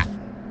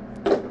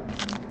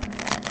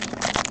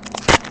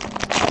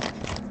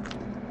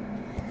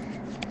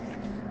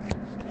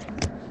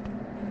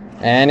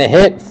 And a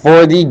hit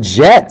for the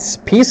Jets.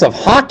 Piece of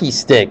hockey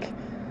stick.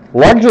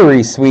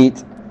 Luxury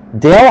suite.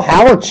 Dale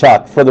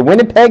Hawerchuk for the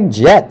Winnipeg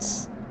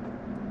Jets.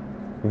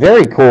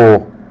 Very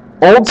cool.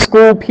 Old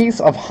school piece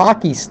of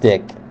hockey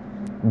stick.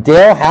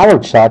 Dale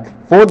Hawerchuk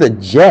for the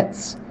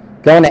Jets.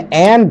 Going to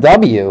Ann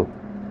W.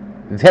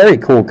 Very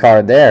cool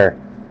card there.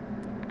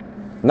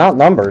 Not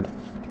numbered.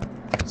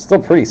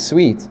 Still pretty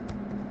sweet.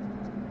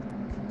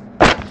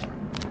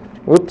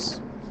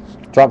 Oops.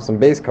 Dropped some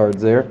base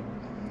cards there.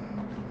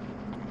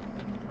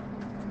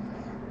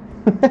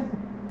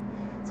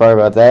 Sorry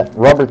about that.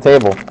 Rubber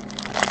table.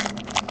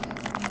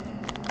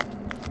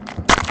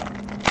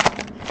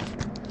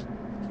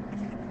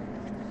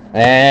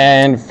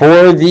 And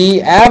for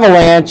the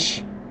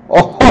Avalanche,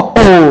 oh,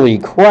 holy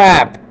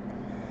crap.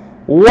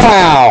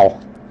 Wow.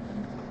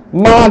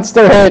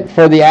 Monster hit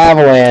for the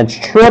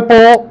Avalanche.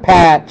 Triple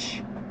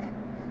patch.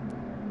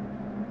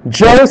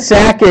 Joe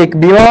Sakic,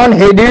 Milan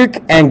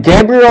Hajduk, and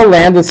Gabriel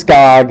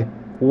Landeskog.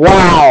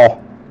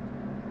 Wow.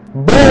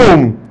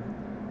 Boom.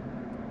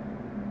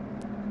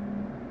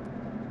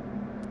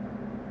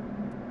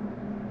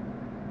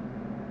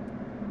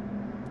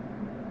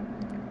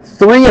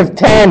 Three of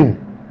 10.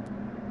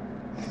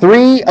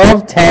 3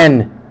 of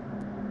 10.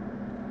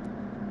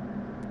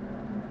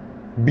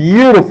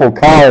 Beautiful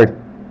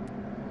card.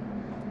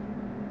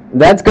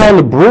 That's going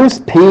to Bruce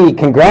P.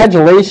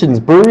 Congratulations,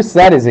 Bruce.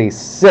 That is a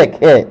sick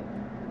hit.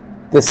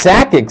 The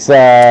Sakic's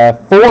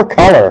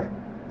 4-color.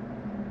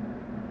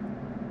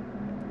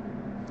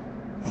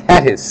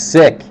 That is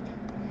sick.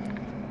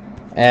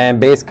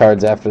 And base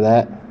cards after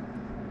that.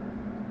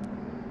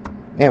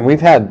 Man,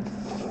 we've had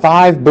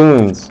 5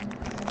 boons.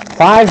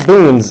 5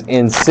 boons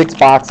in 6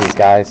 boxes,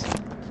 guys.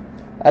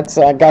 That's,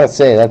 I gotta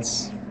say,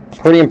 that's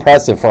pretty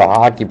impressive for a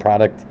hockey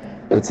product.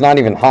 It's not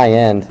even high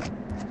end.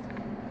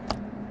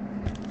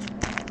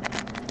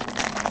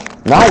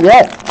 Not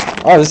yet.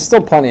 Oh, there's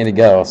still plenty to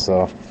go,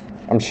 so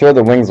I'm sure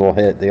the wings will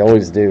hit. They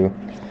always do.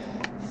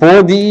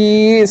 For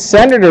the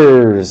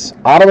Senators,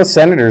 Ottawa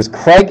Senators,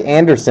 Craig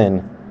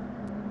Anderson.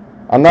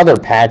 Another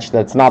patch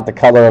that's not the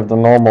color of the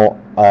normal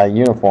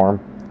uniform.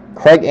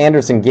 Craig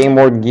Anderson, game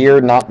worn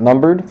gear, not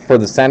numbered for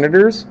the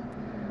Senators.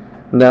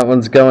 And that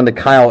one's going to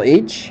Kyle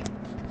H.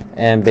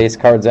 And base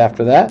cards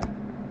after that.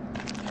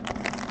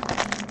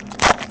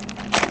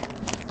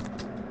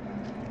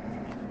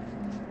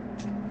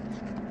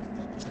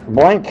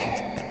 Blank.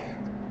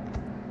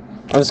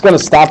 I'm just going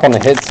to stop on the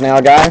hits now,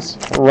 guys.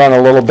 We'll run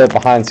a little bit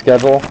behind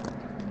schedule.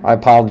 I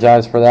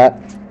apologize for that.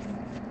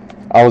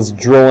 I was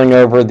drooling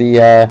over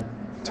the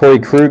Torrey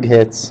Krug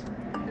hits.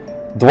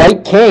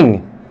 Dwight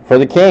King for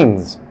the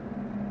Kings.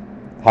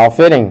 How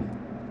fitting.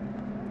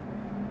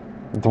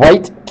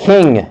 Dwight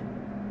King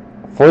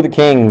for the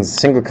Kings.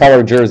 Single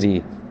color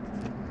jersey.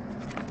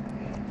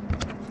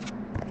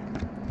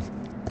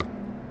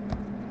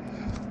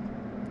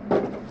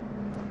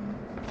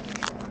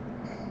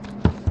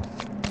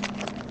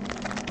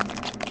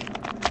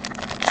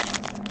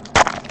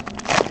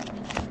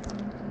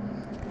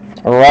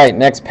 All right,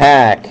 next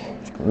pack.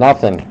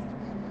 Nothing.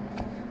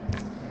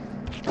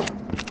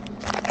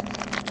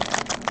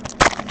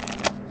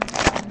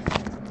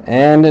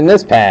 And in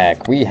this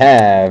pack, we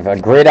have a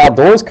Great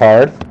Outdoors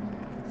card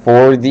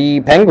for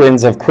the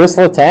Penguins of Chris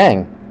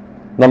Letang,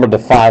 numbered to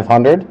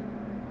 500.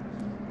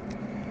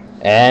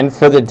 And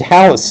for the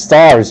Dallas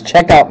Stars,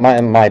 check out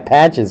my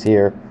patches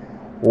here.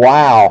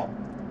 Wow.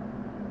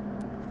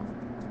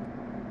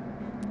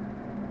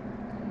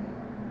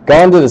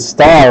 Going to the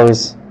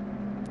Stars,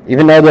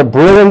 even though the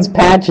Bruins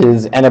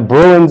patches and a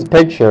Bruins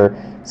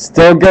picture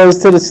still goes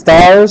to the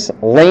Stars,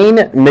 Lane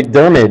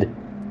McDermott.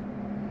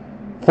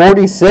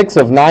 46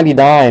 of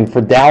 99 for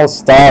Dallas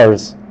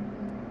Stars.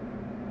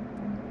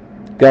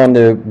 Going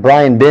to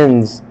Brian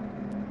Binns.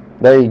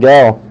 There you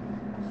go.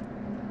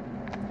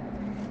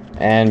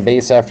 And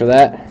base after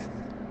that.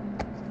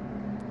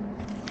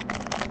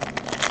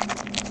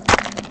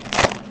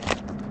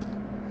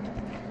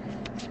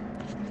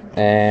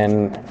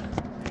 And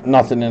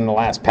nothing in the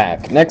last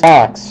pack. Next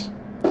box.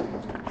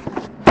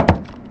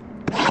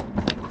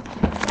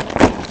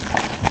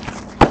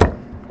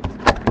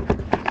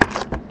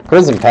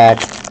 Prison pack.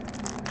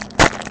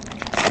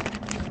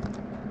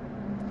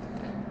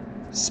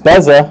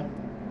 Spezza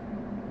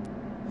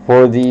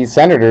for the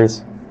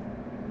Senators.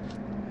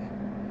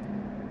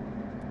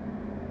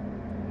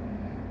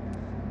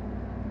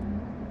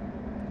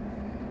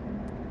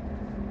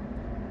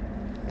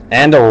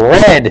 And a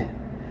red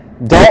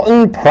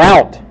Dalton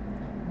Prout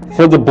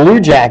for the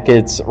Blue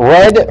Jackets.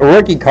 Red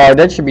rookie card.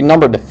 That should be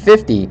numbered to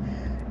 50.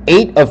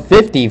 8 of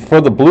 50 for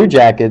the Blue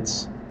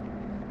Jackets.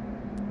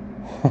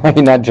 Are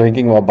you not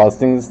drinking while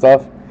busting this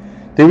stuff?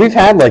 Dude, we've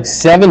had like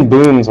 7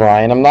 booms,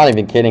 Ryan. I'm not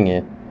even kidding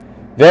you.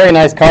 Very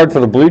nice card for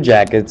the Blue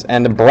Jackets.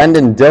 And the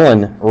Brendan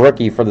Dillon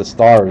rookie for the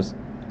Stars.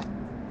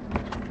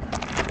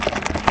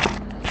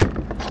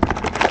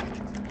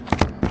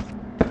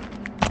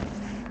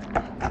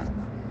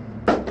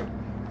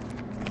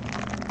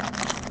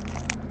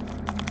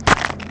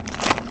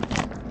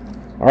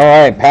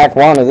 Alright, pack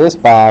 1 of this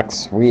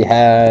box. We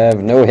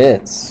have no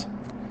hits.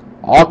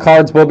 All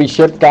cards will be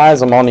shipped,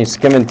 guys. I'm only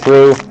skimming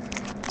through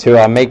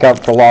to make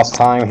up for lost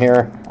time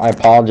here. I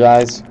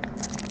apologize.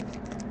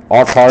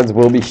 All cards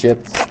will be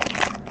shipped.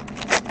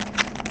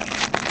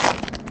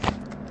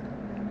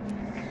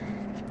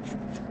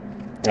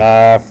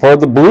 For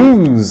the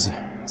Blues,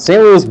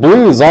 St. Louis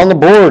Blues on the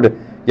board,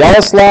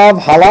 Yaroslav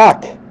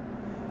Halak.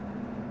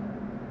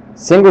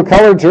 Single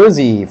color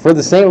jersey for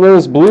the St.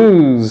 Louis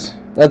Blues.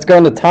 That's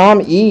going to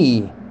Tom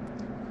E.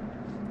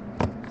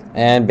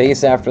 And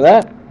base after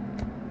that.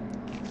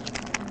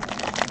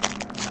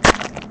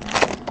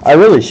 I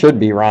really should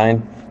be,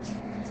 Ryan.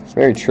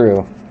 Very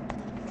true.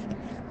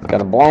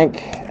 Got a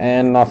blank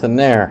and nothing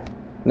there.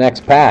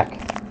 Next pack.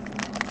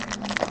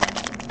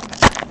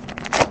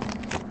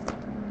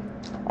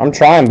 I'm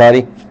trying,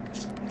 buddy.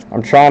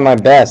 I'm trying my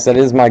best. That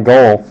is my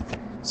goal.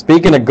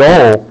 Speaking of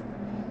goal,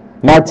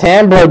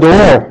 Martin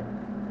Brodeur.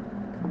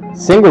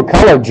 Single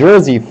color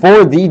jersey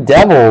for the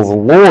Devils,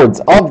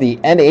 Lords of the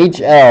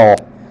NHL.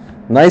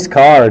 Nice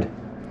card.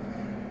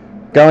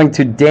 Going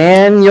to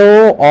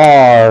Daniel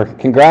R.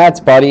 Congrats,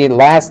 buddy.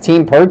 Last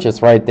team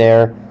purchase right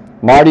there.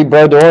 Marty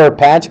Brodeur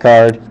patch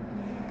card.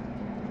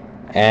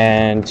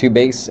 And 2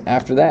 base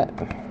after that.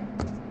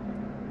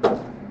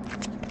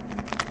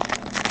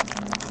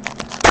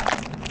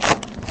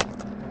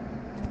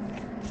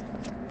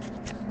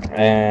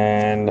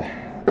 And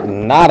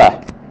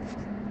nada.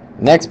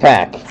 Next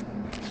pack.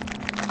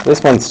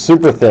 This one's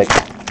super thick.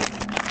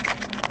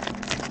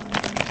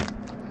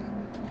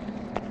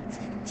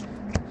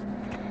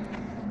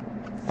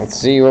 Let's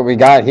see what we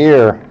got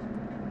here.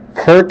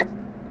 Kirk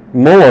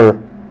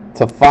Muller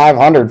to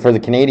 500 for the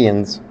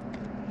Canadians.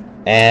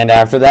 And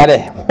after that,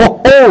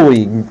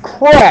 holy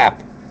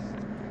crap!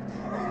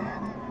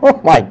 Oh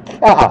my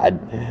God.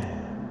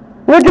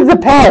 Look at the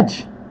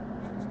patch.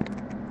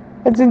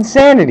 That's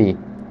insanity.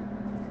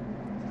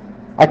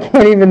 I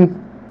can't even...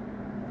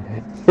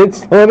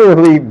 It's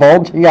literally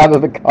bulging out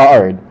of the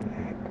card.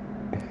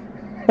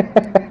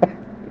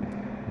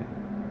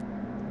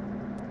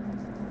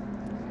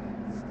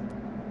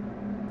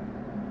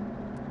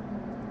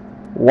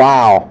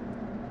 Wow.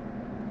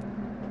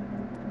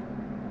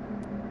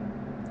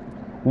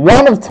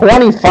 1 of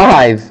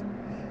 25.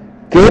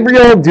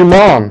 Gabriel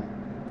Dumont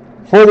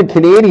for the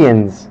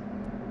Canadians.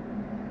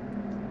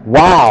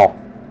 Wow.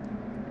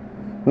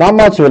 Not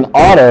much of an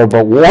auto,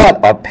 but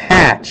what a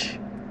patch.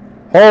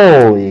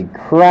 Holy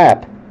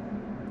crap.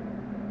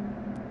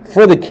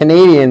 For the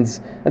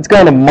Canadians, let's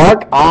go to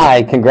Mark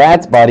I.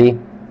 Congrats, buddy.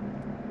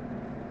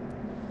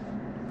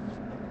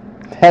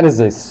 That is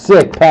a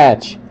sick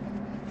patch.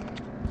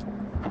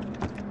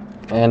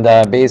 And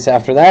base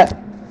after that.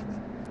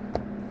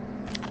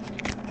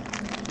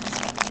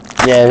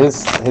 Yeah,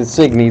 his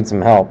SIG needs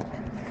some help.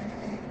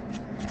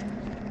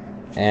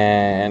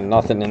 And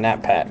nothing in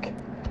that pack.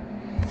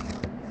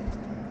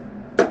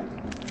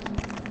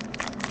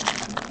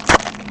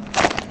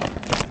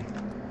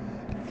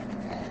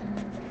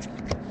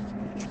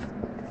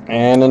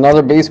 And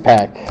another base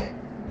pack.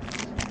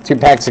 2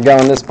 packs to go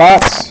in this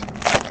box.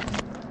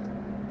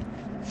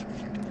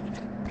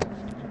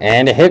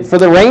 And a hit for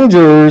the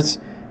Rangers.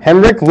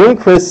 Henrik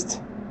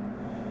Lundqvist.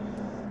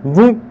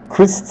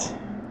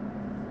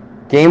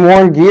 Game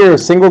worn gear,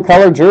 single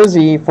color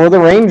jersey for the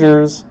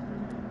Rangers.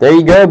 There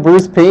you go,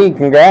 Bruce P.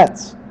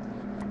 Congrats.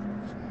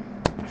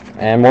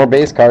 And more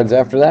base cards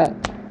after that.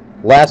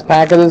 Last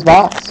pack of this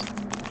box.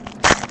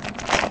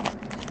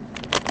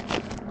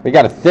 We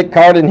got a thick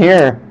card in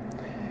here.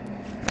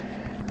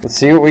 Let's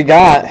see what we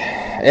got.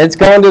 It's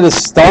going to the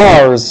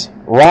Stars.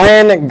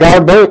 Ryan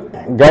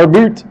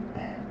Garboot.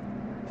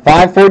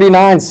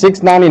 549,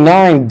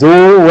 699,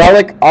 dual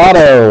relic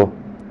auto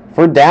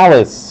for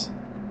Dallas.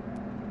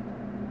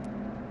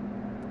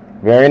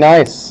 Very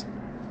nice.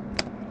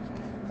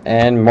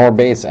 And more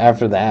base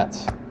after that.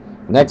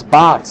 Next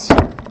box.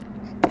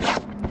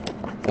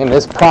 And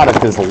this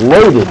product is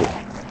loaded.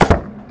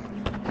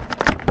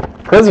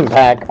 Prism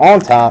pack on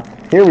top.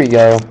 Here we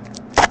go.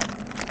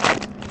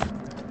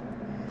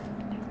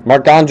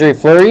 Marc-Andre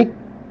Fleury.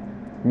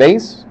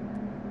 Base.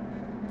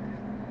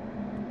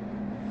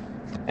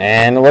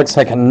 And it looks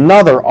like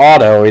another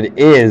auto. It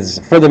is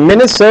for the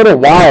Minnesota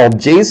Wild.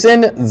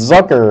 Jason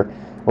Zucker.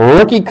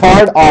 Rookie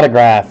card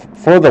autograph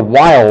for the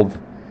Wild.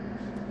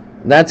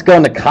 That's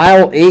going to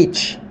Kyle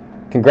H.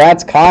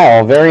 Congrats,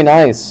 Kyle. Very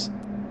nice.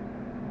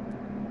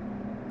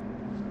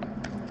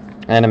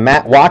 And a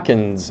Matt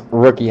Watkins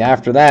rookie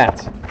after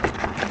that.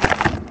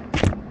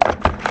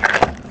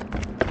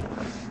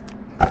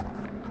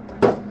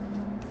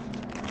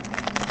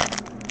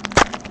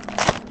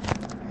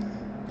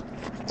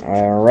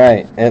 All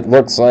right. It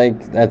looks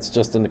like that's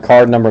just in the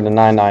card number to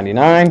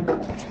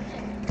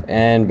 999.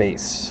 And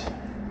base.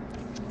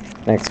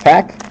 Next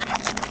pack.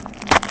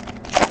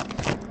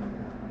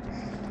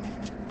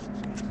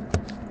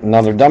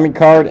 Another dummy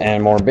card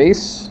and more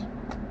base.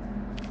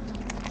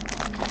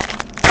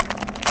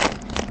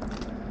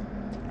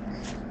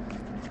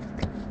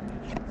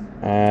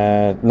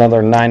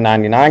 Another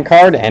 $9.99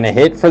 card and a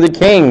hit for the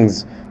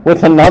Kings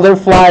with another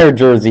Flyer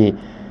jersey.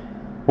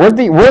 Were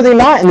they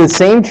not in the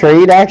same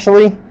trade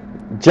actually?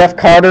 Jeff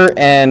Carter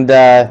and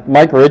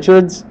Mike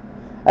Richards?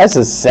 That's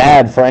just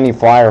sad for any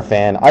Flyer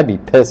fan. I'd be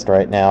pissed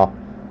right now.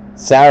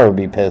 Sarah would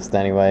be pissed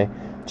anyway.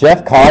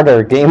 Jeff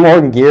Carter, game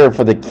worn gear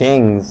for the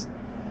Kings.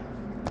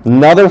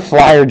 Another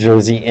Flyer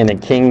jersey in a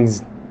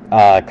Kings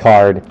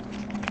card.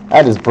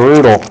 That is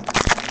brutal.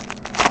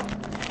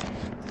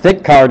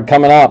 Thick card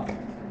coming up.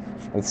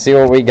 Let's see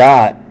what we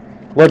got.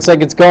 Looks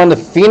like it's going to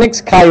Phoenix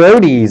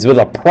Coyotes with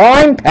a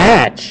prime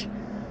patch.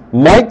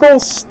 Michael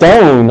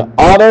Stone,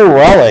 auto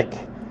relic.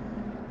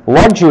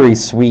 Luxury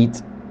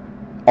suite.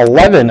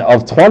 11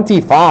 of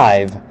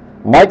 25.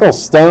 Michael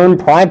Stone,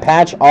 prime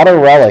patch, auto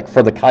relic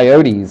for the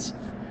Coyotes.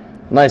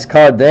 Nice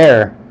card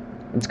there.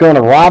 It's going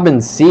to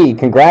Robin C.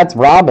 Congrats,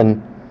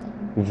 Robin.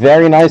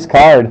 Very nice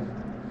card.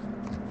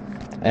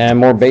 And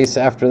more base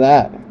after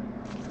that.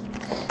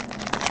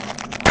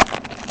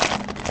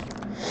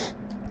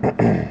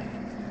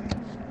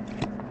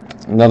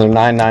 Another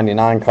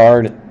 $9.99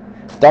 card.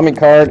 Dummy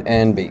card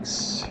and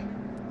base.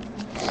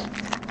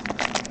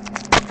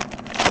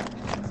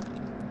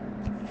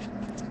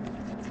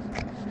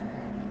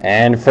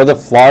 And for the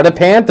Florida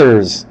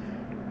Panthers,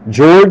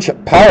 George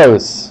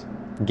Paros.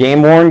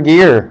 Game worn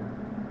gear.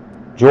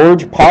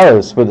 George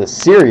Paros with a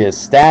serious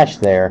stash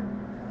there.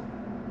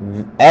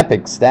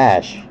 Epic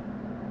stash.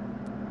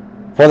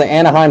 For the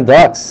Anaheim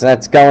Ducks,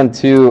 that's going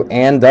to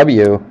Ann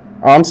W.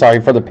 Oh, I'm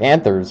sorry, for the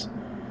Panthers.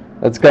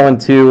 That's going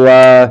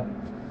to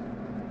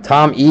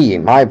Tom E.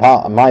 My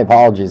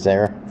apologies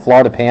there.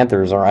 Florida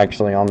Panthers are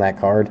actually on that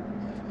card.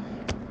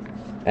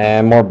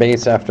 And more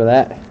base after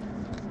that.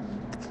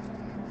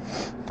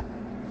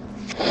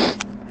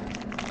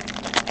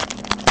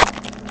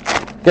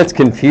 Gets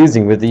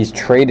confusing with these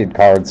traded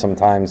cards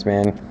sometimes,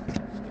 man.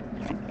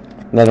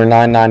 Another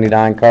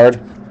 $9.99 card.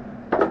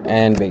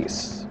 And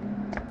base.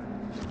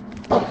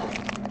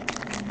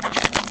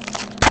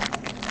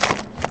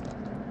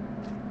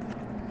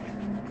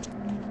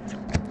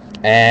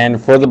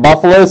 And for the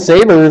Buffalo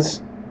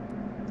Sabres,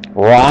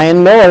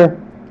 Ryan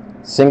Miller,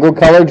 single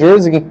color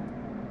jersey.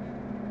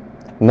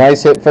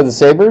 Nice hit for the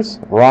Sabres.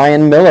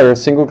 Ryan Miller,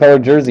 single color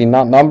jersey,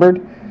 not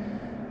numbered.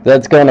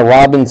 That's going to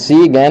Robin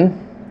C again.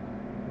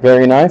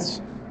 Very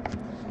nice.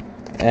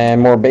 And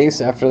more base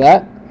after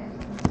that.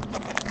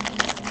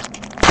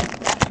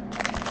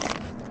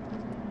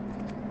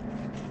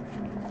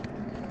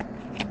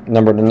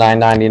 Number to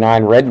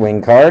 999 Red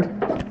Wing card.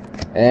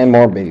 And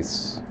more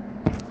base.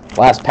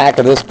 Last pack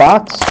of this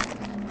box.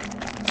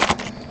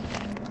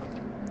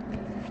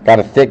 Got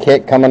a thick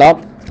hit coming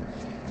up.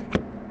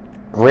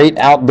 Great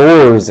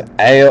Outdoors,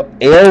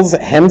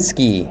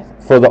 L.S.C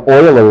for the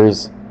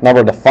Oilers,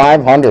 number to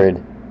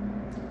 500.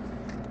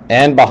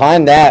 And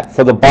behind that,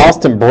 for the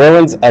Boston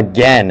Bruins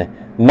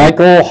again,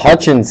 Michael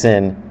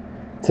Hutchinson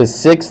to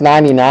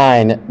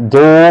 699,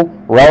 dual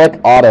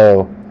relic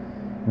auto.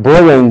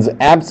 Bruins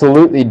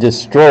absolutely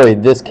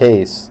destroyed this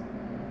case.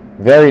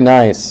 Very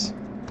nice.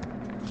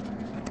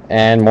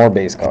 And more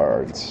base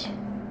cards.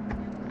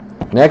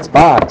 Next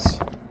box.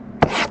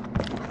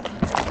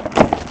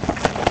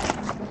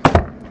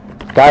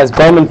 Guys,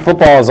 Bowman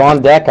football is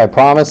on deck, I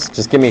promise.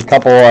 Just give me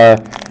a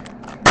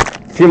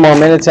few more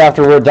minutes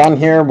after we're done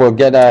here. We'll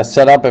get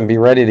set up and be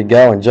ready to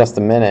go in just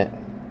a minute.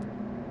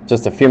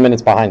 Just a few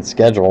minutes behind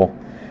schedule.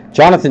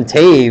 Jonathan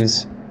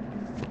Taves.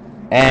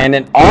 And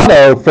an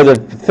auto for the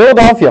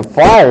Philadelphia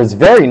Flyers.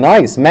 Very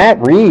nice.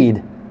 Matt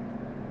Reed.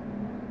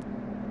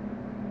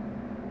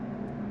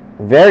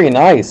 Very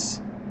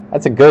nice.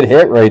 That's a good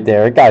hit right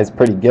there. That guy's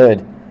pretty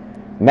good.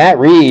 Matt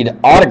Reed,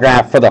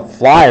 autograph for the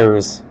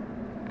Flyers.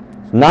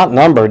 Not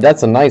numbered.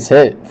 That's a nice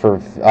hit for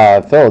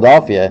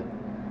Philadelphia.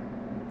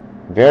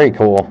 Very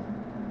cool.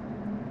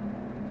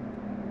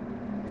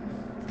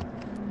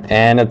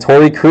 And a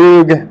Torrey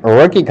Krug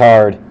rookie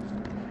card.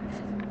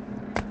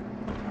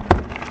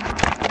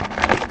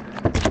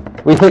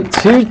 We hit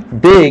two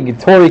big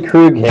Torrey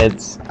Krug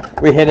hits.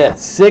 We hit a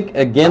sick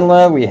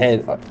Iginla. We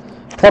hit a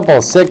couple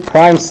of sick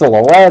prime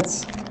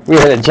silhouettes. We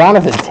hit a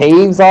Jonathan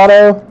Taves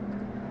auto.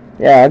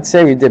 Yeah, I'd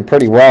say we did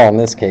pretty well in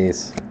this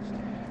case.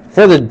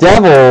 For the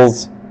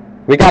Devils,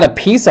 we got a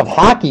piece of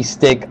hockey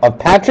stick of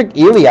Patrick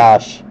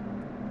Elias.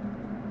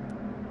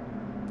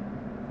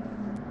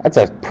 That's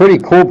a pretty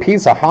cool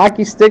piece of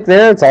hockey stick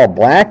there. It's all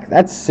black.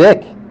 That's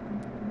sick.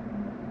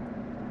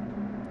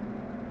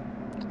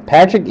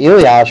 Patrick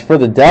Elias for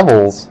the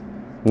Devils.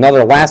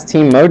 Another last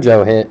team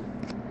mojo hit.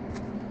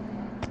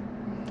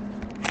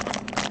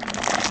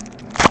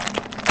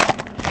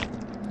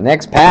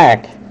 Next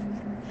pack.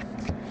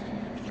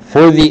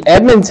 For the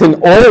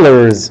Edmonton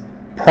Oilers,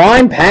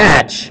 prime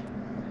patch.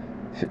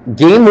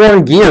 Game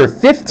worn gear,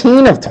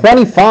 15 of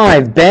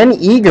 25. Ben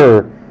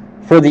Eager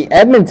for the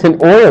Edmonton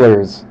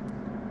Oilers.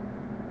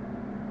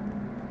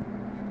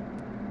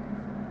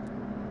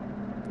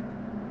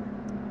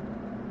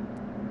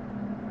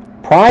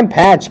 Prime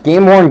patch,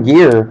 game worn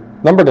gear,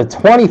 number to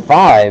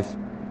 25.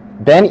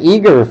 Ben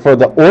Eager for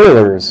the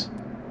Oilers.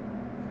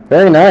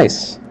 Very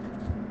nice.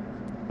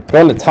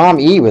 Going to Tom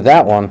E with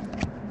that one.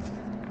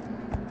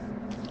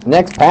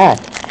 Next pack.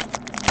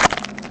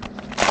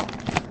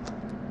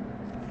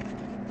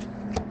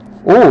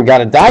 Ooh, we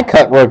got a die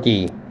cut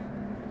rookie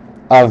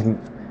of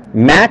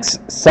Max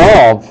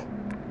Solve.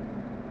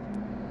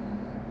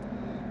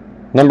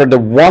 Numbered to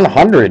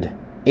 100.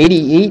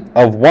 88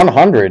 of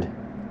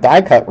 100.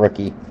 Die cut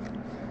rookie.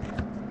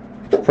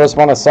 First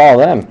one I saw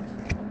them.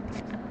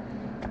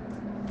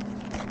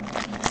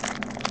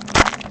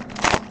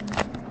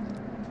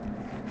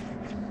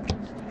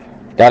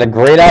 Got a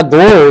Great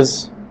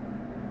Outdoors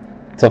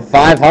to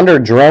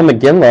 500 Jerome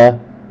McGinley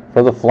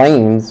for the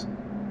Flames.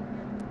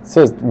 It's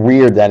so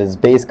weird that his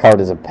base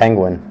card is a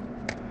penguin.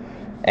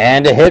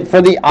 And a hit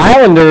for the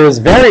Islanders.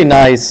 Very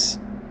nice.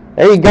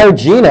 There you go,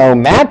 Gino.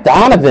 Matt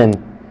Donovan.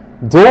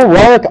 Dual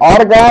relic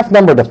autograph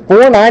number to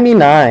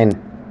 499.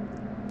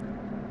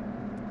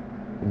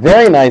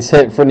 Very nice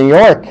hit for New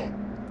York.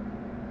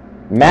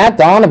 Matt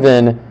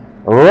Donovan,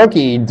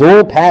 rookie,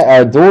 dual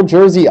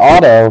jersey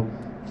auto,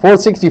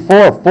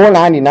 464,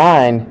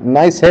 499.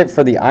 Nice hit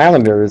for the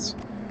Islanders.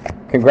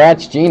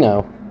 Congrats,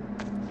 Gino.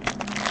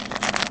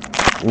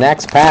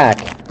 Next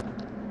pack.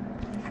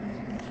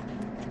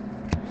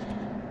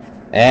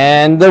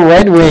 And the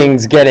Red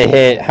Wings get a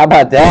hit. How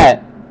about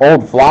that?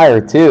 Old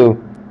Flyer,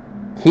 too.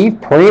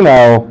 Keith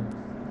Primo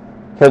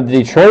for the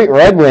Detroit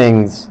Red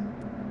Wings.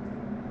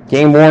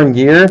 Game worn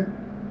gear.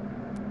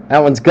 That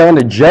one's going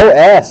to Joe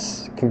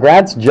S.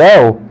 Congrats,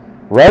 Joe.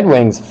 Red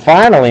Wings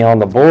finally on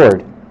the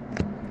board.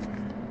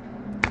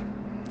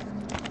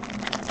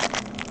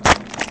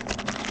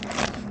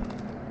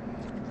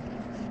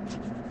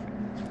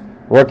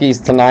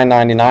 Rookies to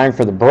 $9.99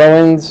 for the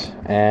Bruins,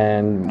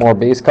 and more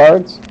base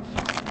cards.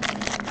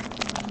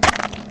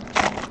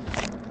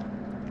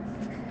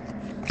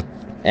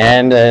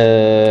 And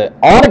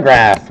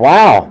autograph.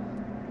 Wow.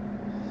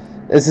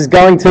 This is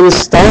going to the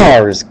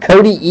Stars.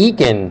 Cody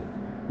Eakin.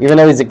 Even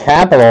though he's a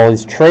Capital,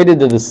 he's traded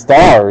to the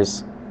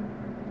Stars.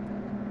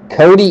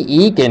 Cody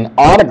Eakin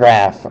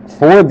autograph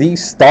for the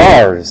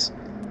Stars.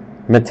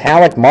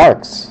 Metallic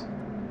marks.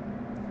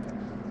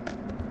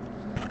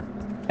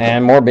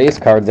 And more base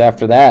cards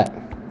after that.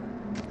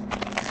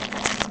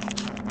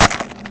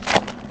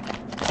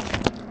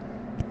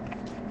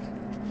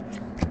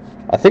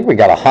 I think we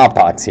got a hot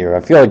box here.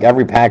 I feel like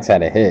every pack's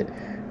had a hit.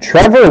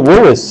 Trevor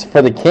Lewis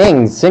for the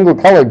Kings. Single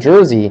color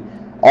jersey.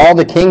 All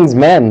the Kings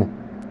men.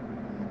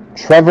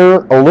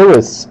 Trevor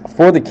Lewis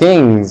for the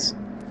Kings.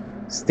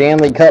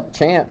 Stanley Cup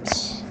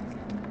champs.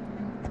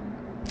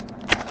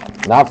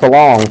 Not for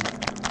long.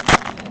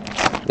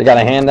 They got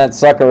to hand that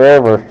sucker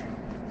over.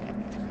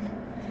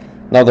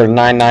 Another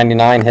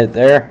 $9.99 hit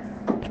there.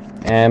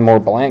 And more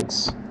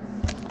blanks.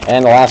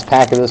 And the last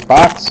pack of this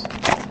box.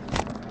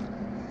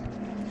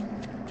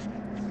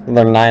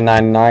 Another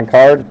 $9.99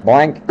 card,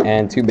 blank,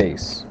 and 2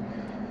 base.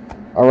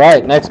 All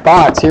right, next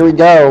box. Here we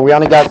go. We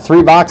only got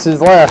 3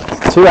 boxes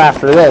left. 2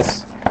 after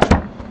this.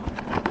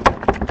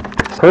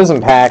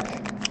 Prism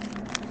pack.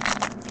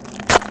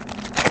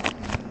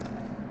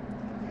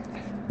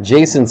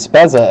 Jason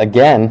Spezza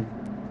again.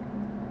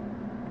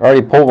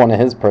 Already pulled one of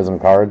his Prism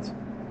cards.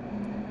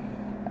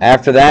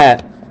 After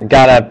that, we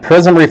got a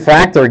Prism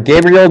Refractor,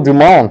 Gabriel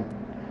Dumont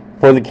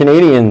for the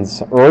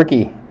Canadians,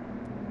 rookie.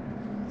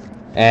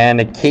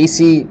 And a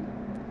Casey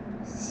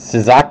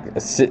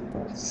Cizikas?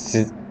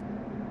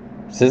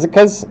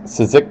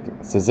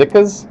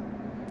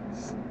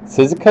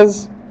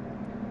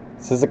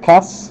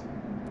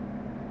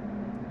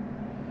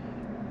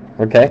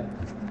 Okay.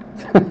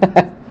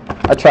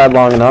 I tried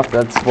long enough.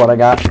 That's what I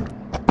got.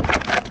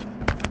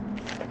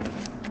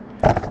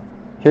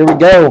 Here we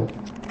go.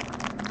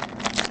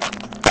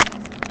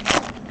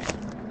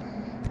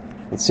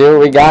 Let's see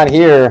what we got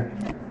here.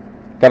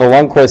 Got a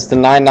Lundqvist to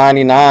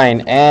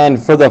 $9.99.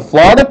 And for the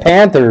Florida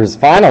Panthers,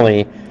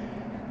 finally,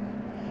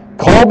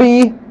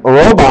 Colby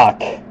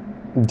Robach.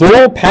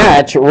 Dual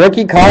patch,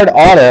 rookie card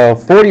auto,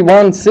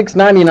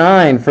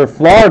 $41,699 for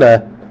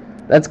Florida.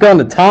 That's going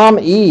to Tom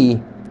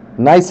E.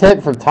 Nice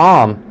hit for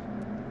Tom.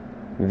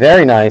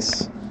 Very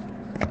nice.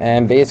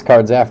 And base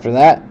cards after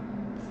that.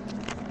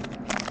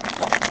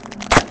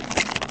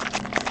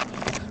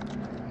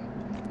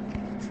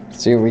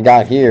 Let's see what we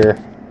got here.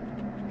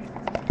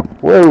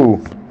 Whoa.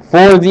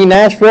 For the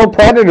Nashville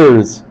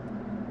Predators.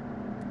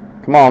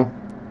 Come on.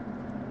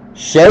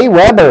 Shea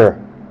Weber.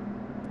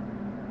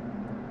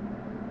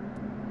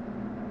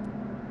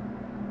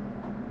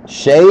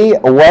 Shea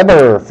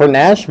Weber for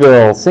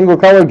Nashville. Single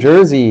color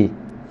jersey.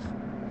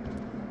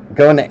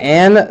 Going to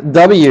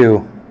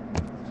N.W.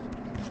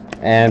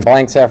 And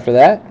blanks after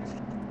that.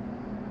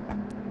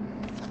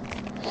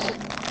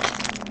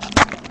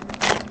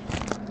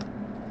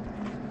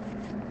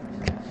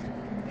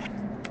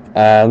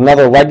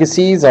 Another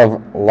Legacies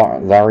of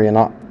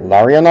Larionov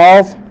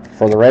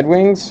for the Red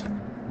Wings.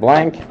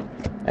 Blank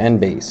and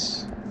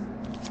base.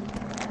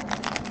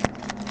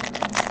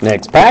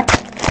 Next pack.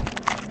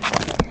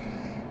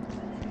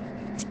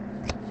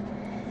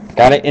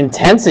 Got an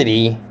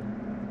Intensity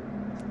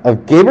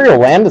of Gabriel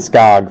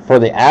Landeskog for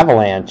the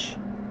Avalanche.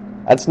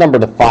 That's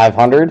numbered to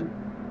 500.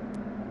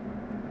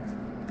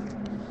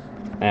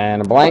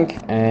 And a blank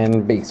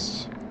and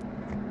base.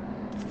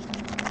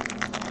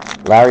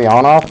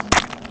 Larionov.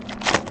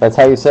 That's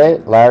how you say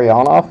it?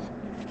 Larionov.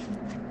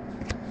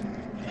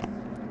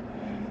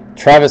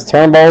 Travis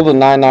Turnbull to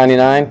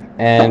 $9.99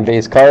 and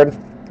base card.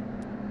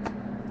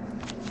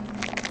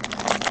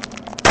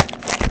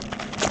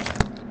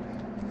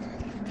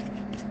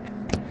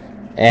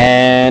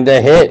 And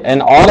a hit,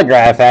 an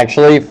autograph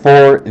actually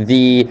for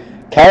the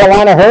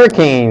Carolina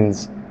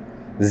Hurricanes.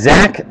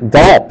 Zach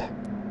Dalpe,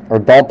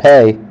 or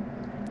Dalpe.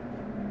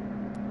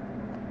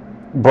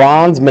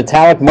 Bronze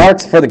metallic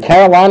marks for the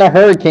Carolina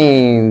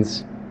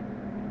Hurricanes.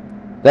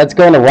 That's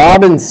going to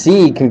Robin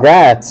C.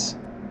 Congrats.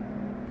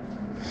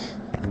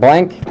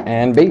 Blank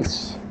and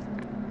base.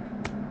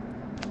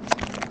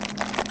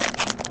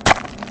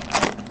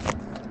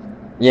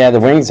 Yeah, the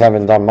Wings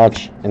haven't done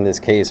much in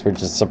this case,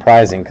 which is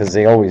surprising because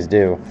they always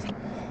do.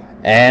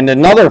 And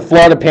another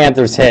Florida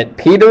Panthers hit.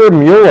 Peter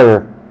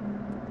Mueller.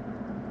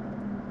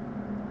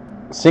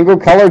 Single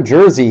color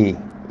jersey.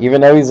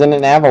 Even though he's in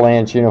an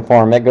Avalanche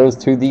uniform, that goes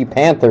to the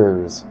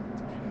Panthers.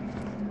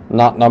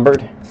 Not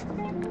numbered.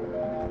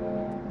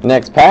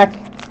 Next pack.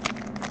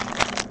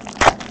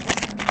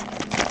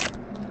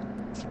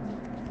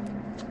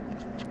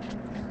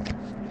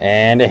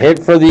 And a hit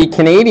for the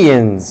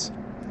Canadians.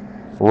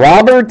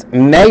 Robert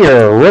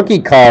Mayer, rookie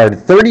card,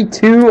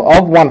 32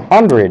 of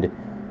 100.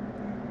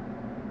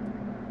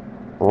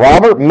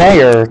 Robert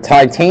Mayer,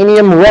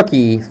 titanium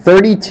rookie,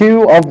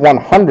 32 of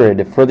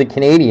 100 for the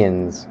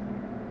Canadians.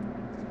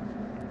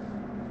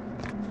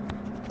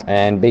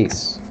 And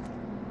base.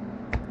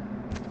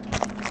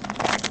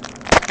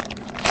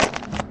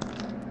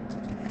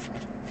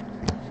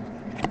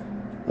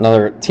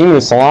 Another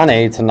Teemu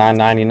Selanne to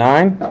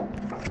 $9.99.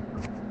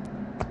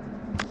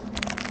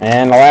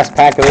 And the last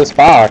pack of this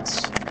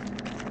box.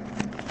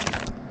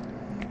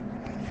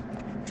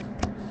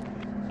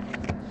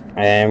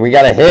 And we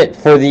got a hit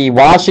for the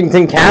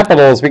Washington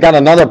Capitals. We got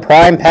another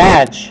prime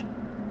patch.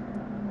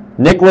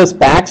 Nicholas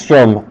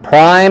Backstrom,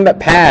 prime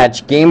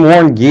patch,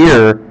 game-worn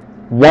gear,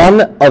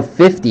 1 of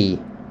 50.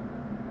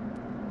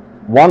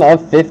 1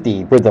 of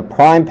 50 with a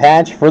prime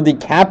patch for the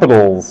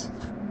Capitals.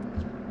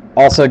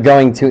 Also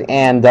going to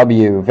Ann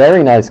W.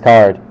 Very nice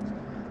card.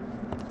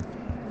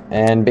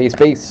 And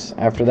base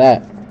after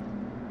that.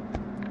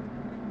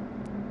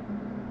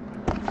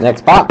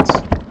 Next box.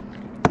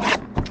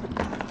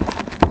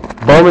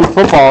 Bowman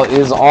football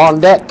is on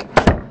deck.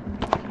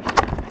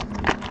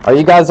 Are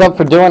you guys up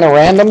for doing a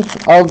random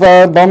of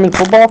Bowman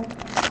football?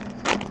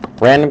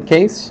 Random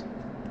case?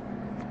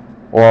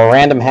 Or a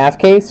random half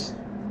case?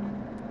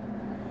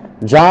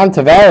 John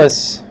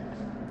Tavares.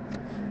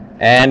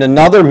 And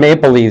another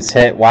Maple Leafs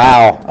hit.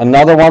 Wow.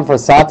 Another one for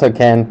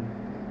Satoken.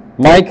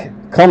 Mike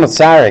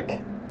Komisarek.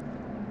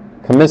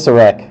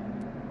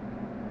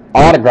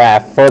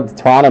 Autograph for the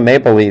Toronto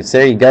Maple Leafs.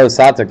 There you go,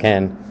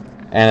 Satoken.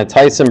 And a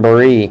Tyson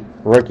Barrie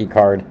rookie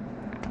card.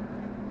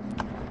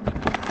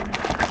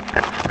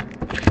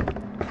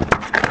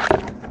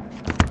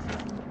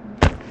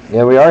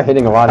 Yeah, we are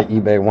hitting a lot of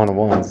eBay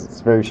 1-of-1s.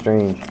 It's very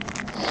strange.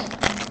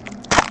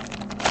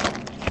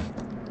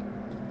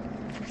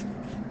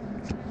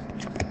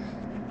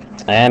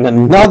 And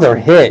another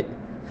hit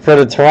for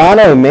the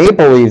Toronto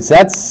Maple Leafs.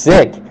 That's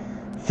sick.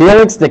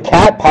 Felix the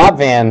Cat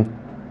Potvin.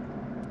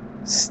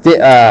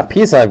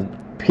 Piece of,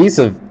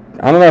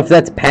 I don't know if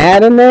that's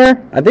pad in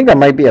there. I think that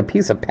might be a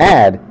piece of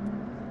pad.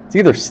 It's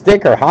either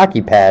stick or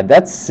hockey pad.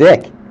 That's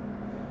sick.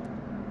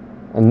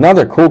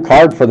 Another cool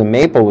card for the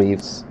Maple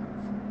Leafs.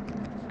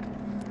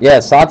 Yeah,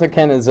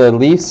 Satoken is a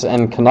Leafs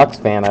and Canucks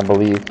fan, I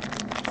believe.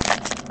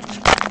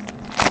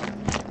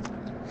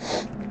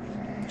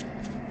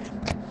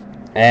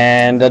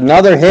 And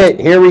another hit.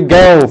 Here we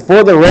go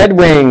for the Red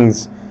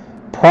Wings.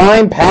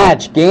 Prime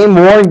patch,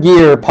 game-worn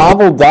gear,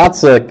 Pavel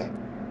Datsyuk.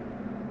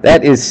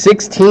 That is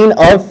 16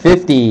 of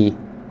 50.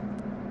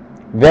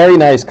 Very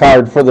nice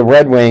card for the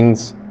Red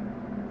Wings.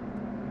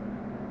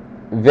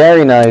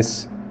 Very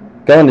nice.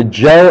 Going to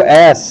Joe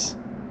S.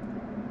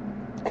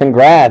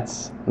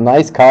 Congrats.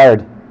 Nice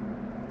card.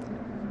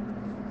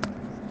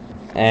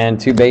 And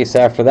 2 base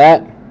after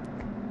that.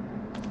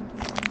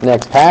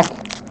 Next pack.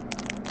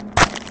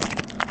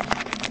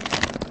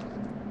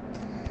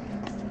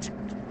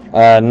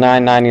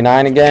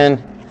 $9.99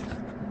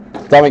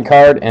 again. Dummy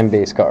card and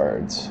base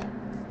cards.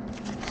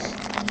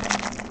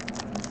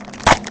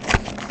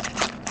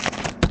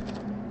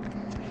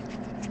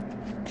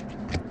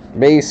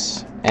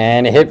 Base.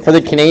 And a hit for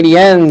the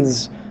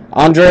Canadiens.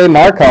 Andrei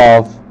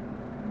Markov.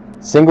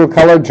 Single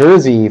color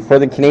jersey for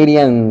the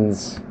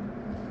Canadiens.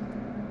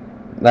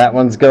 That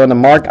one's going to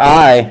Mark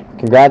I.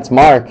 Congrats,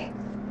 Mark.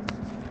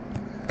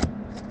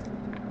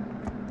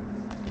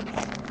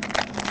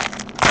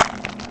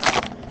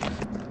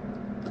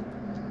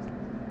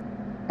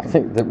 I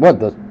think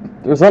that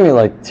there's only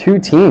like 2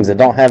 teams that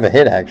don't have a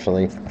hit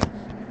actually.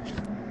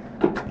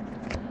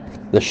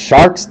 The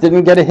Sharks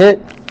didn't get a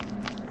hit.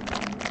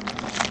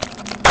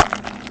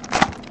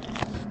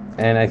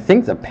 And I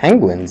think the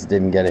Penguins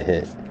didn't get a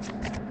hit.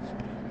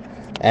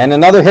 And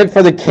another hit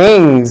for the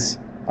Kings.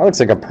 That looks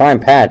like a prime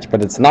patch,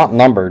 but it's not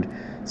numbered.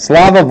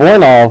 Slava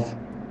Voinov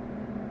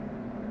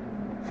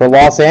for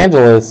Los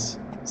Angeles.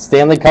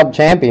 Stanley Cup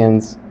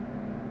champions.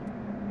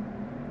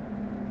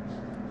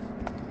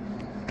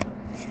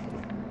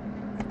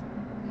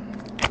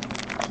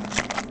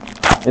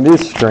 It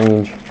is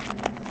strange.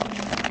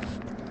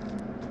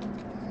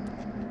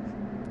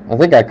 I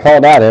think I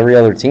called out every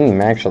other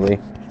team, actually.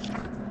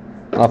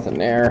 Nothing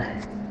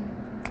there.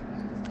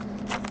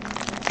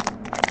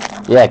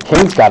 Yeah,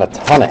 Kings got a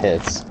ton of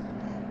hits.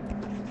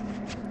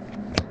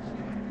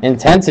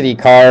 Intensity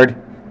card,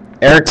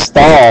 Eric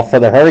Stahl for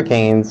the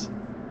Hurricanes.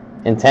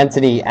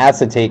 Intensity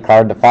acetate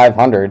card to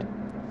 500.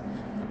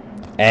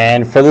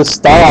 And for the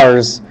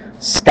Stars,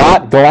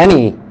 Scott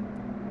Glennie.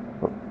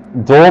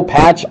 Dual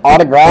patch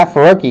autograph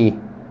rookie.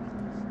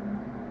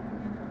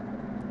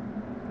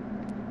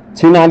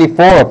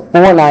 $294 of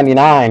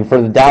 $499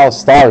 for the Dallas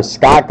Stars.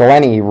 Scott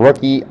Glennie,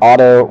 rookie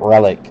auto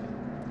relic.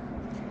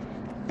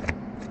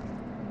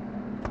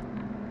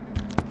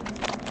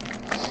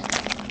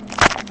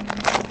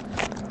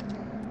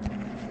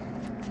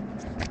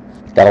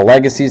 Got a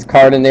Legacies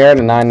card in there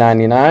to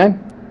 $9.99.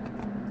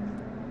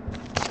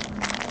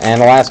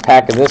 And the last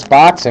pack of this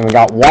box, and we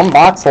got 1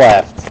 box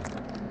left.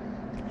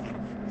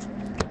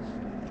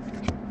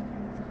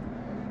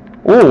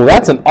 Ooh,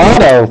 that's an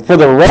auto for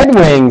the Red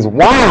Wings.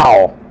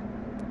 Wow.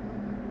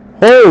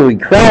 Holy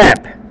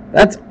crap.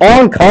 That's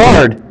on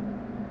card.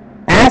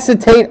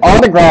 Acetate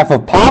autograph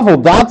of Pavel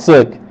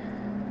Datsyuk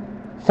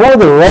for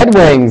the Red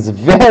Wings.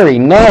 Very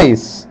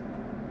nice.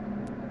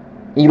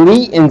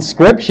 Elite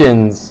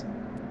inscriptions.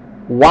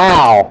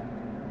 Wow.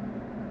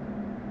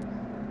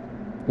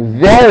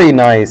 Very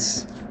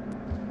nice.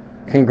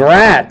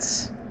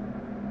 Congrats.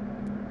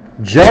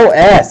 Joe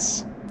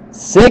S.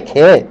 Sick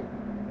hit.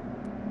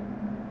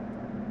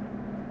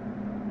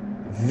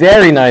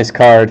 Very nice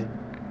card.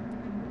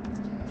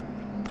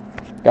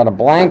 Got a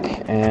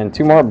blank and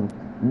 2 more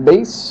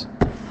base.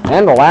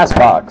 And the last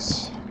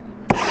box.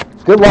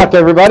 Good luck,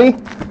 everybody.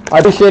 I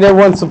appreciate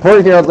everyone's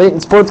support here at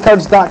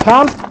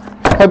LaytonSportsCards.com.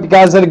 Hope you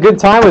guys had a good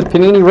time with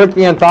Panini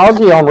Rookie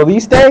Anthology on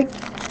release day.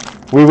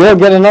 We will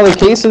get another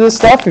case of this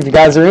stuff. If you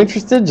guys are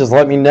interested, just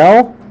let me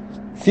know.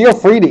 Feel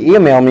free to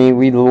email me.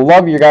 We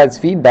love your guys'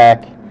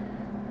 feedback.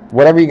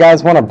 Whatever you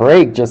guys want to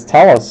break, just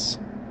tell us.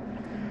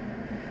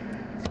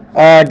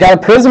 Got a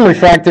Prism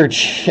Refractor,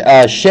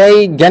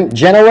 Genoway.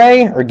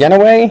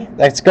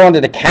 That's going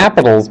to the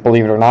Capitals,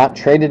 believe it or not.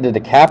 Traded to the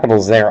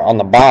Capitals there on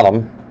the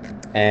bottom.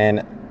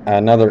 And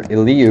another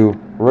Eliu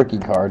rookie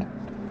card.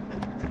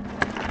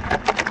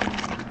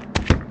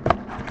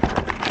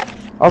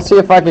 I'll see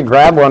if I can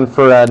grab one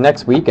for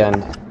next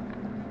weekend.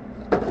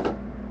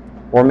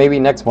 Or maybe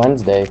next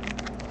Wednesday.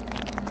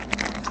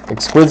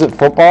 Exquisite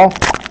Football.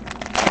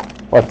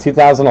 What,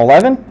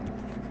 2011?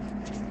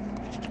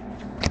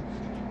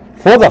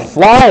 For the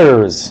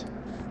Flyers,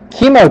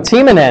 Kimmo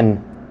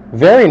Timonen.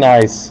 Very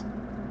nice.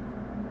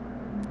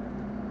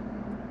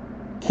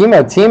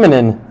 Kimmo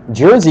Timonen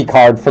jersey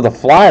card for the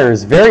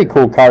Flyers. Very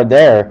cool card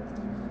there.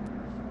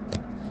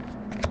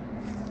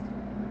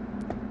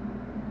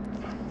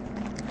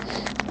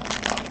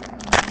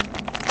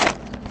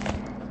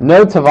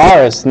 No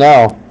Tavares,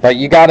 no. But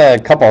you got a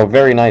couple of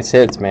very nice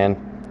hits, man.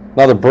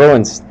 Another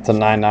Bruins to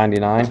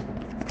 $9.99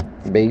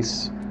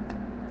 base.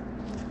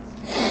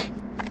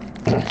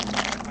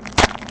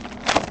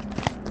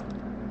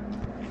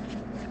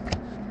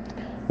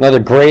 Another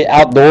great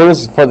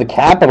outdoors for the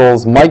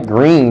Capitals, Mike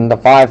Green, the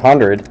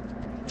 500,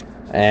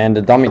 and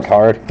a dummy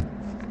card.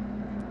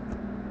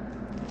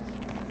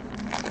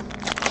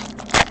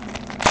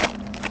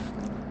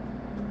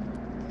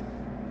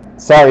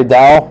 Sorry,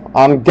 Dal.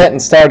 I'm getting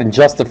started in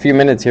just a few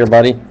minutes here,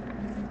 buddy.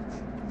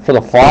 For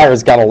the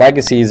Flyers, got a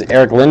Legacies,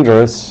 Eric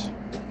Lindros.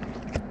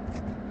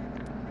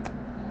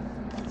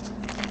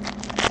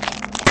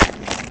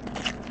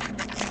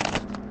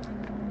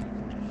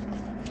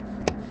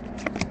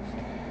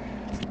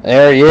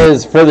 There he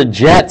is for the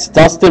Jets,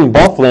 Dustin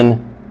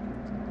Byfuglien.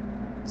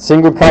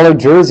 Single color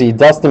jersey,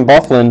 Dustin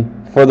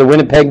Byfuglien for the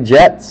Winnipeg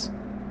Jets.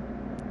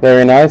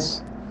 Very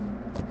nice.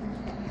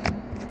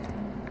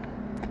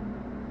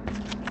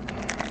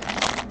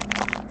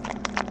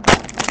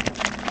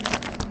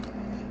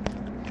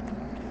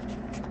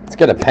 Let's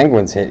get a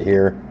Penguins hit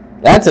here.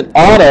 That's an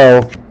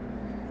auto.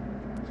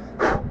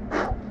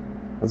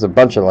 There's a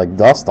bunch of like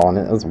dust on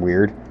it. That's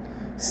weird.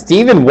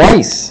 Stephen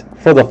Weiss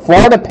for the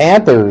Florida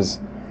Panthers.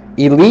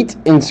 Elite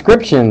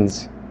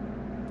Inscriptions.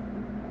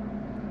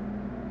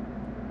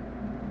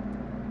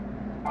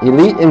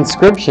 Elite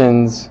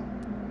Inscriptions.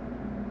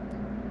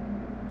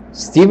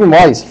 Stephen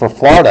Weiss for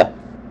Florida.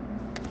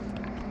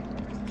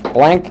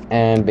 Blank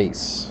and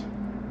base.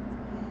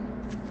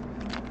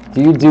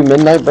 Do you do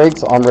midnight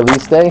breaks on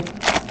release day?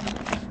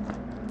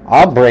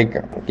 I'll break.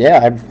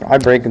 Yeah, I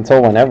break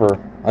until whenever.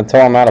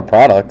 Until I'm out of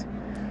product.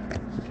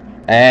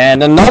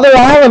 And another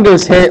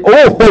Islanders hit.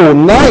 Oh,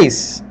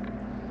 nice.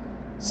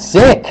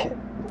 Sick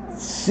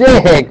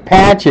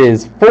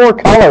patches, 3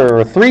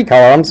 color,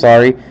 I'm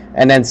sorry,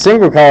 and then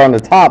single color on the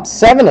top.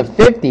 7 of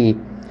 50.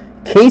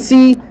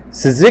 Casey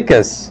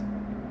Cizikas.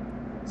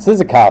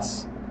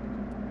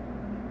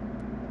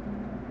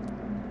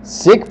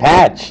 Sick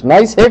patch.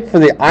 Nice hit for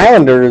the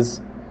Islanders.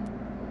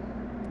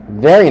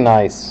 Very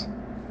nice.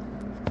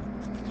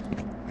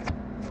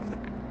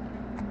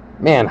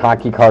 Man,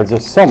 hockey cards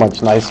are so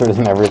much nicer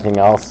than everything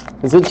else.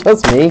 Is it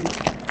just me?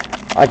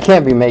 I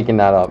can't be making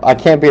that up. I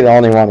can't be the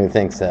only one who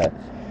thinks that.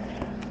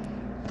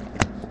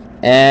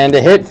 And a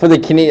hit for the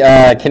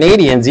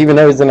Canadians, even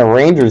though he's in a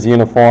Rangers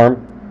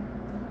uniform.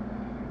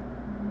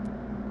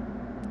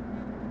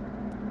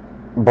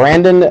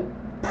 Brandon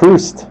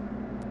Proust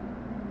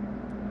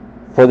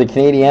for the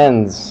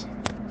Canadiens.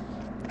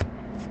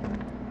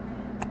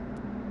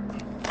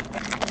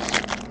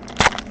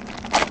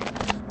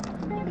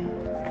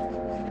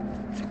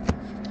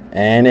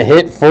 And a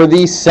hit for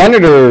the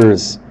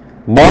Senators.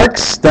 Mark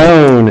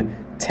Stone,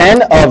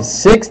 10 of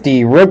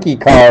 60 rookie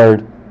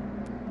card.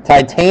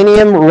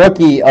 Titanium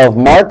rookie of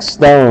Mark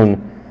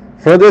Stone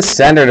for the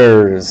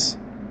Senators.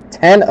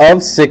 10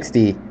 of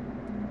 60.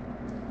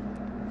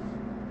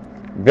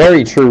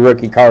 Very true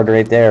rookie card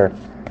right there.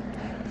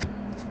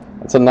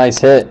 That's a nice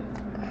hit.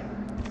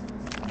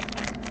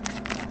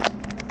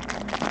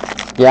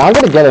 Yeah, I'm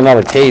going to get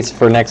another case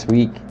for next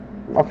week.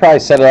 I'll probably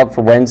set it up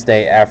for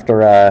Wednesday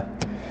after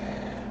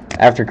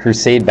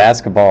Crusade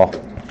basketball.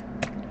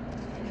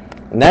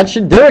 And that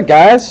should do it,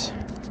 guys.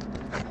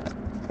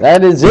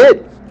 That is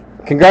it.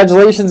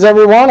 Congratulations,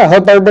 everyone. I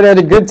hope everybody had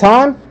a good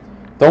time.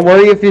 Don't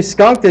worry if you're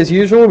skunked. As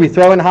usual, we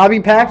throw in hobby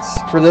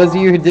packs for those of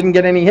you who didn't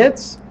get any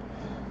hits.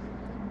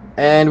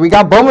 And we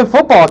got Bowman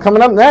football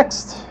coming up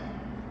next.